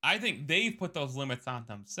they've put those limits on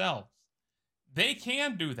themselves. They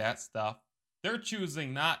can do that stuff. They're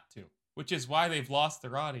choosing not to, which is why they've lost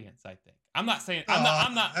their audience, I think. I'm not saying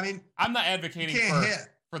I'm not advocating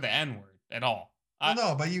for the N-word at all.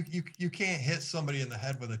 No, but you can't hit somebody in the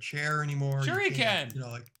head with a chair anymore. Sure you can. You know,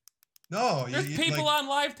 like, no. There's people on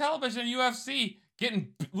live television, UFC,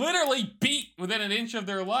 getting literally beat within an inch of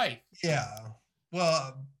their life. Yeah.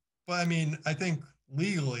 Well, but I mean, I think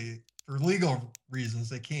legally, for legal reasons,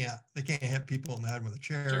 they can't hit people in the head with a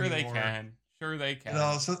chair anymore. Sure they can. You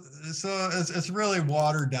know, so it's really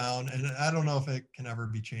watered down, and I don't know if it can ever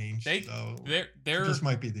be changed. It just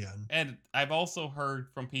might be the end. And I've also heard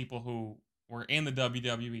from people who were in the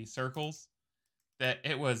WWE circles that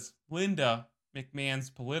it was Linda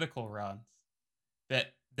McMahon's political runs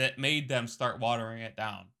that made them start watering it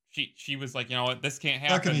down. She was like, you know what, this can't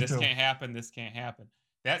happen, this can't happen.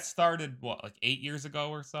 That started like 8 years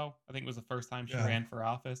ago or so. I think it was the first time she ran for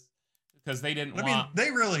office, because they didn't want.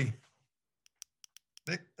 They really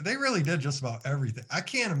did just about everything. I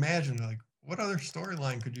can't imagine, like, what other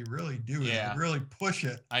storyline could you really do? Yeah. Really push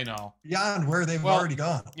it. I know. Beyond where they've already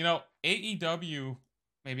gone. You know, AEW,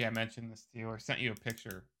 maybe I mentioned this to you or sent you a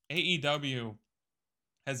picture. AEW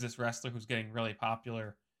has this wrestler who's getting really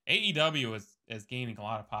popular. AEW is gaining a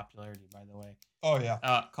lot of popularity, by the way. Oh,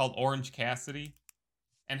 yeah. Called Orange Cassidy.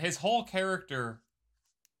 And his whole character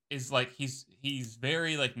is like, he's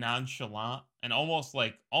very like nonchalant and almost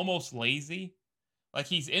lazy. Like,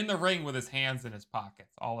 he's in the ring with his hands in his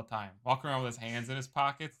pockets all the time. Walking around with his hands in his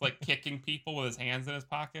pockets, like kicking people with his hands in his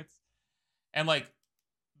pockets. And like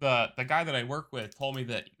the guy that I work with told me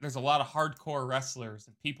that there's a lot of hardcore wrestlers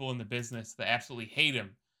and people in the business that absolutely hate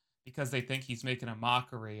him because they think he's making a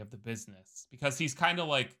mockery of the business. Because he's kind of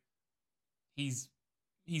like, he's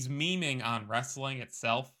memeing on wrestling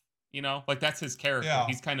itself, you know? Like, that's his character. Yeah.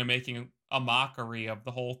 He's kind of making a mockery of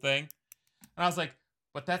the whole thing. And I was like,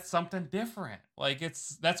 but that's something different. Like,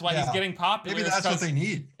 that's why he's getting popular. Maybe that's what they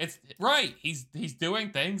need. It's right. He's doing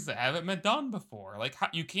things that haven't been done before. Like,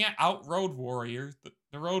 you can't out Road Warriors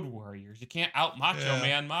the Road Warriors. You can't out Macho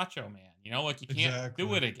Man. You know, like, you can't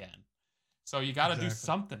do it again. So you got to do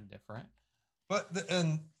something different. But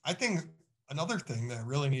and I think another thing that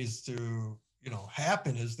really needs to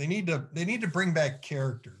happen is they need to bring back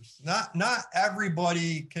characters. Not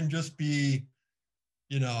everybody can just be,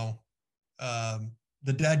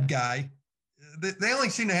 the dead guy. They only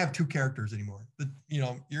seem to have two characters anymore.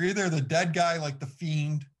 You're either the dead guy like the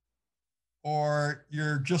Fiend, or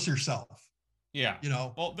you're just yourself. Yeah.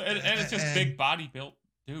 Well, and it's just big body built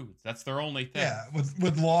dudes. That's their only thing. Yeah,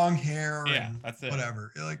 with long hair. Yeah, and that's it.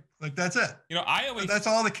 Whatever. Like that's it. That's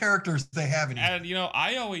all the characters they have anymore. And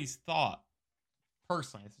I always thought,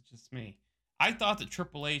 personally, it's just me, I thought that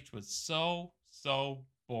Triple H was so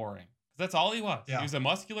boring. That's all he was. Yeah. He was a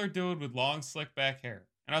muscular dude with long, slick back hair.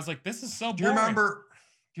 And I was like, this is so boring.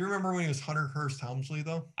 Do you remember when he was Hunter Hearst Helmsley,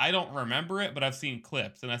 though? I don't remember it, but I've seen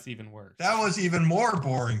clips, and that's even worse. That was even more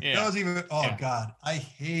boring. Yeah. That was even, God. I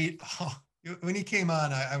hate, when he came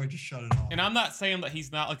on, I would just shut it off. And I'm not saying that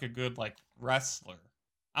he's not, like, a good, like, wrestler.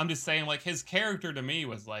 I'm just saying, like, his character to me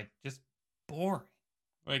was, like, just boring.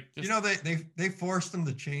 Like, just... they forced him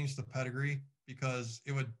to change the pedigree because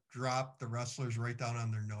it would drop the wrestlers right down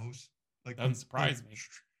on their nose. Like, doesn't surprise me.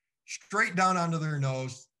 Straight down onto their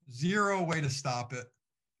nose, zero way to stop it.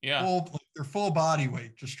 Yeah, their full body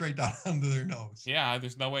weight just straight down onto their nose. Yeah,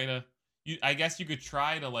 there's no way to. I guess you could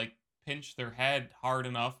try to like pinch their head hard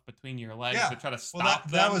enough between your legs to try to stop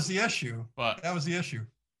them. That was the issue. But that was the issue.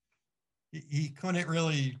 He couldn't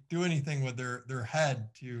really do anything with their head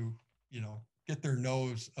to get their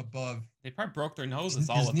nose above. They probably broke their noses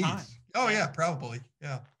all the time. Oh yeah, probably.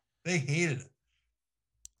 Yeah, they hated it.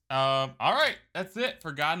 All right, that's it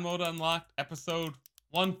for God Mode Unlocked episode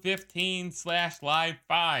 115/live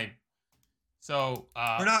 5. So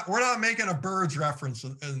we're not making a Birds reference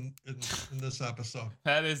in this episode.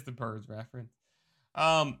 That is the Birds reference.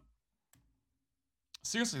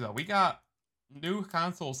 Seriously though, we got new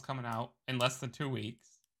consoles coming out in less than 2 weeks.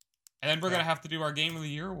 And then we're going to have to do our Game of the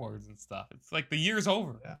Year awards and stuff. It's like the year's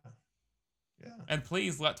over. Yeah. And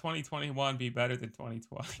please let 2021 be better than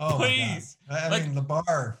 2020. Oh, please. I mean, the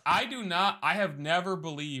bar. I have never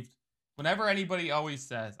believed, whenever anybody always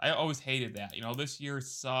says, I always hated that. This year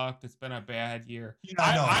sucked. It's been a bad year. Yeah,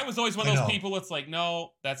 I was always one of those people that's like,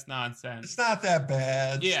 no, that's nonsense. It's not that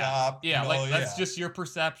bad. Yeah. Stop. Yeah. That's just your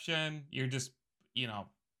perception. You're just,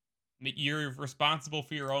 you're responsible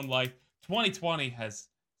for your own life. 2020 has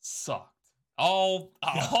sucked. All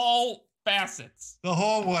facets. The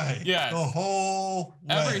whole way. Yes. The whole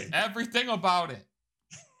way. Everything about it.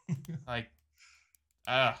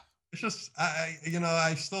 It's just,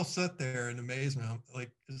 I still sit there in amazement. I'm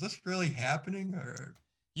like, is this really happening? Or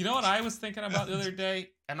you know what I was thinking about the other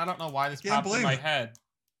day? And I don't know why this popped in my head.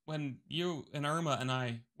 When you and Irma and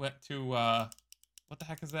I went to, what the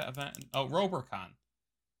heck is that event? Oh, Robercon.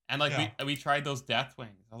 And we tried those Death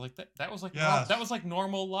Wings. I was like, that was like, that was like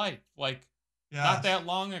normal life. Like, not that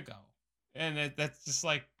long ago. And that's just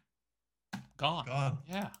like gone.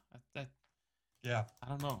 Yeah. Yeah. I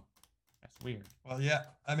don't know. That's weird. Well, yeah.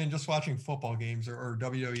 I mean, just watching football games or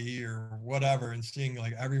WWE or whatever and seeing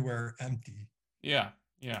like everywhere empty. Yeah.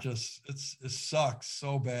 It sucks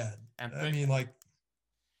so bad. I mean, like,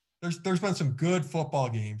 there's been some good football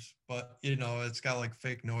games, but it's got like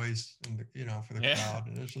fake noise and for the crowd,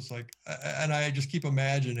 and it's just like, and I just keep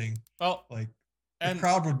imagining, the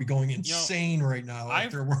crowd would be going insane right now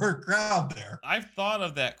if there were a crowd there. I've thought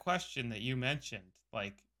of that question that you mentioned.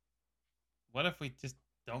 Like, what if we just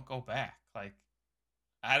don't go back? Like,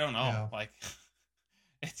 I don't know. Yeah. Like,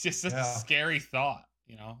 it's just a scary thought,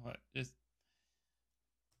 just,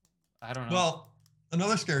 I don't know. Well,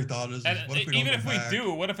 another scary thought is what if we don't go back? We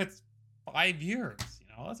do, what if it's 5 years?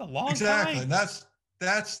 That's a long time. Exactly.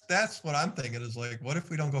 That's what I'm thinking is like, what if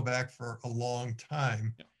we don't go back for a long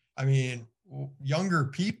time? Yeah. I mean, younger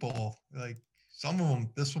people, like some of them,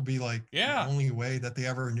 this will be like the only way that they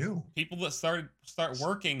ever knew. People that start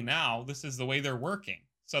working now, this is the way they're working.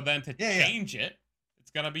 So then to change it,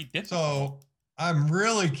 it's gonna be difficult. So I'm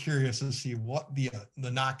really curious to see what the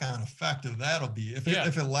knock-on effect of that'll be. If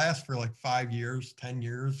it lasts for like 5 years, 10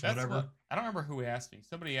 years, whatever. I don't remember who asked me.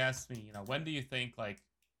 Somebody asked me, when do you think like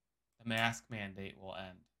the mask mandate will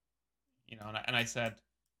end? And I said,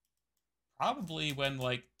 probably when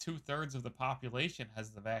like 2/3 of the population has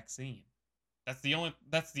the vaccine. That's the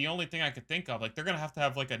only thing I could think of. Like, they're gonna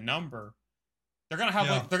have like a number. They're gonna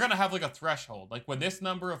have like a threshold. Like, when this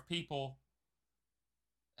number of people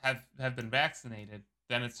have been vaccinated,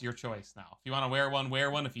 then it's your choice now. If you want to wear one, wear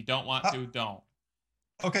one. If you don't want to, don't.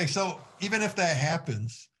 Okay, so even if that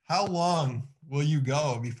happens, how long will you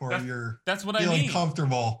go before you're feeling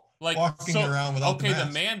comfortable walking around without the mask?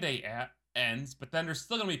 The mandate ends, but then there's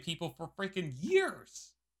still gonna be people for freaking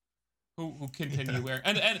years who continue wearing.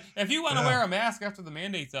 And if you want to wear a mask after the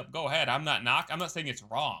mandate's up, go ahead. I'm not saying it's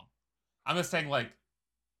wrong. I'm just saying, like,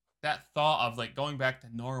 that thought of like going back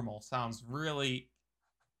to normal sounds really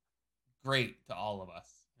great to all of us.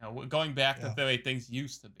 Going back to the way things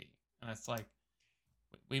used to be. And it's like,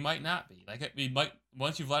 we might not be. Like, we might,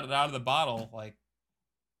 once you've let it out of the bottle, like.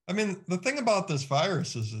 I mean, the thing about this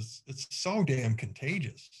virus is it's so damn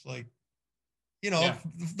contagious. Like,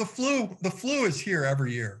 the flu is here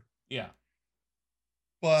every year. Yeah.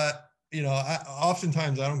 But,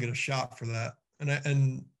 oftentimes I don't get a shot for that.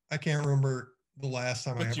 And I can't remember the last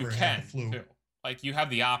time I ever had the flu. Too. Like, you have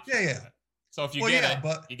the option. Yeah. So if you get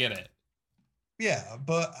it, you get it. Yeah,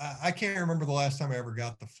 but I can't remember the last time I ever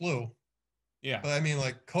got the flu. Yeah. But I mean,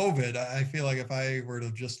 like COVID, I feel like if I were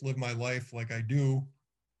to just live my life like I do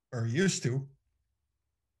or used to,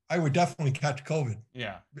 I would definitely catch COVID.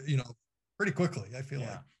 Yeah. Pretty quickly, I feel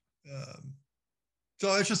like.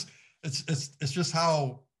 So it's just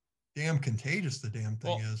how damn contagious the damn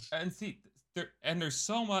thing is. And see, there's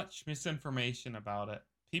so much misinformation about it.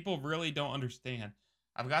 People really don't understand.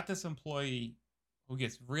 I've got this employee who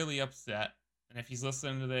gets really upset. And if he's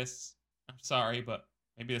listening to this, I'm sorry, but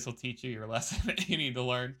maybe this will teach you your lesson that you need to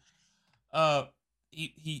learn.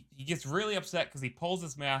 He gets really upset because he pulls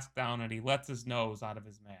his mask down and he lets his nose out of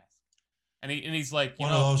his mask. And he's like,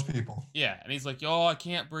 one of those people. Yeah, and he's like, I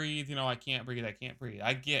can't breathe. I can't breathe.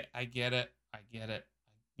 I get it.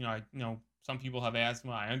 Some people have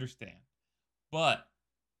asthma. I understand. But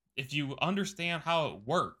if you understand how it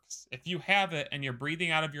works, if you have it and you're breathing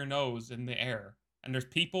out of your nose in the air, and there's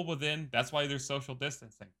people within, that's why there's social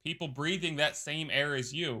distancing. People breathing that same air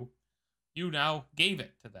as you now gave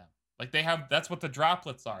it to them. Like, that's what the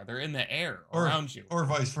droplets are. They're in the air around you. Or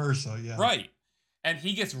vice versa, yeah. Right. And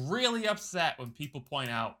he gets really upset when people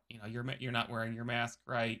point out, you're not wearing your mask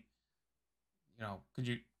right. could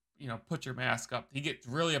you, put your mask up? He gets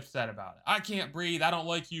really upset about it. I can't breathe. I don't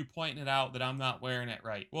like you pointing it out that I'm not wearing it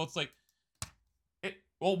right. Well, it's like,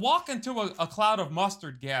 walk into a cloud of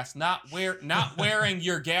mustard gas, not wearing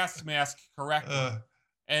your gas mask correctly.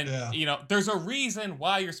 There's a reason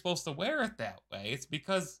why you're supposed to wear it that way. It's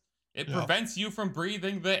because it prevents you from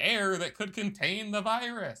breathing the air that could contain the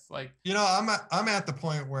virus. Like, I'm at the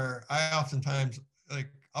point where I oftentimes, like,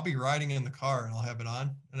 I'll be riding in the car and I'll have it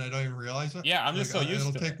on and I don't even realize it. Yeah, I'm just so used to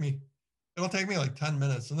it. It'll take me like 10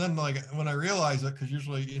 minutes. And then, like, when I realize it, because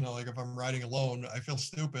usually, like if I'm riding alone, I feel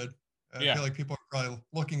stupid. I feel like people are probably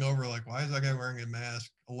looking over like, why is that guy wearing a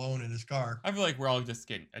mask alone in his car? I feel like we're all just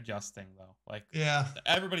adjusting though. Like,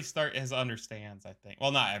 everybody understands, I think.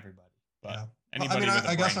 Well, not everybody, but anybody with a brain.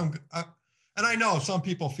 I guess and I know some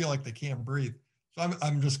people feel like they can't breathe. So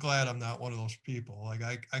I'm just glad I'm not one of those people. Like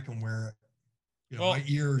I can wear it. My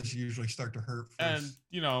ears usually start to hurt first.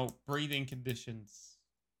 And, breathing conditions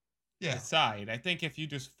aside, I think if you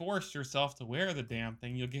just force yourself to wear the damn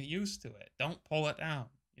thing, you'll get used to it. Don't pull it down.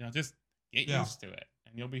 Just get used to it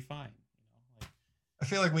and you'll be fine. I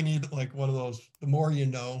feel like we need like one of those, the more you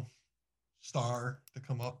know star to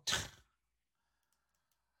come up.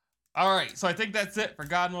 All right. So I think that's it for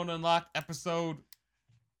God Mode Unlocked episode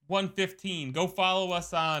 115. Go follow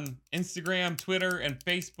us on Instagram, Twitter, and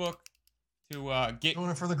Facebook to get doing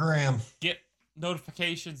it for the gram. Get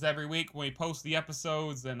notifications every week when we post the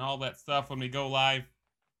episodes and all that stuff when we go live.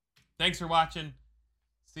 Thanks for watching.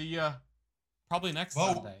 See ya probably next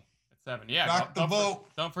Sunday at 7. Yeah,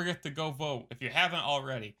 don't forget to go vote if you haven't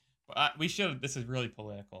already. But we should. This is really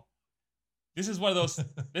political. This is one of those.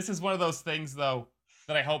 This is one of those things though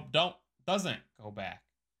that I hope doesn't go back.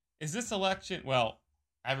 Is this election? Well,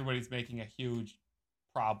 everybody's making a huge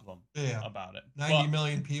problem about it. 90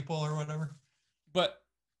 million people or whatever. But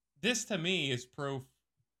this to me is proof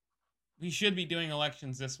we should be doing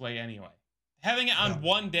elections this way anyway. Having it on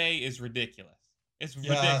one day is ridiculous. It's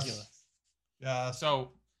ridiculous. Yeah.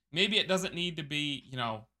 So maybe it doesn't need to be,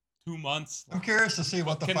 2 months. I'm curious to see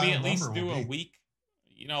what the final number will be. Can we at least do a week?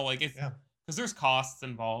 Because there's costs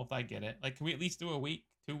involved. I get it. Like, can we at least do a week,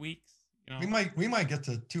 2 weeks? We might get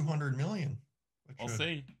to 200 million. We'll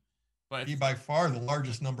see. But be by far the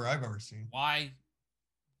largest number I've ever seen. Why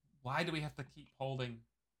do we have to keep holding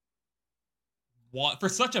one for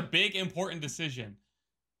such a big important decision?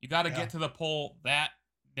 You got to get to the poll that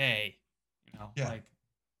day,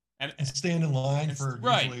 and stand in line for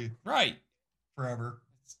forever.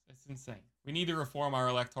 It's insane. We need to reform our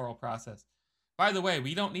electoral process. By the way,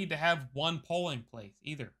 we don't need to have one polling place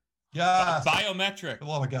either. Yeah, biometric.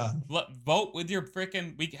 Oh my God! Vote with your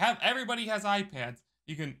freaking. Everybody has iPads.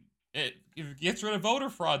 You can. It gets rid of voter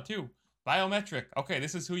fraud too. Biometric. Okay,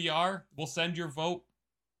 this is who you are. We'll send your vote.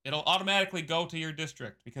 It'll automatically go to your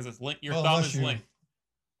district because it's linked. Your thumb is linked.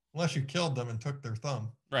 Unless you killed them and took their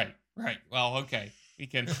thumb. Right. Well, okay. We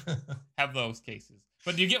can have those cases.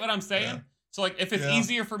 But do you get what I'm saying? Yeah. So, like, if it's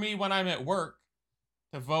easier for me when I'm at work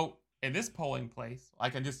to vote in this polling place, I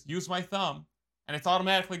can just use my thumb, and it's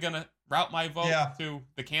automatically going to route my vote to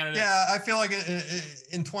the candidate. Yeah, I feel like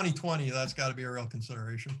in 2020, that's got to be a real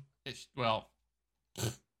consideration. It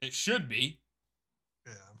should be.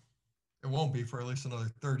 Yeah. It won't be for at least another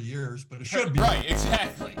 30 years, but it should be. Right,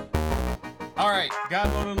 exactly. All right,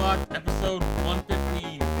 God Mode Unlocked, episode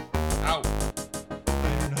 115, out.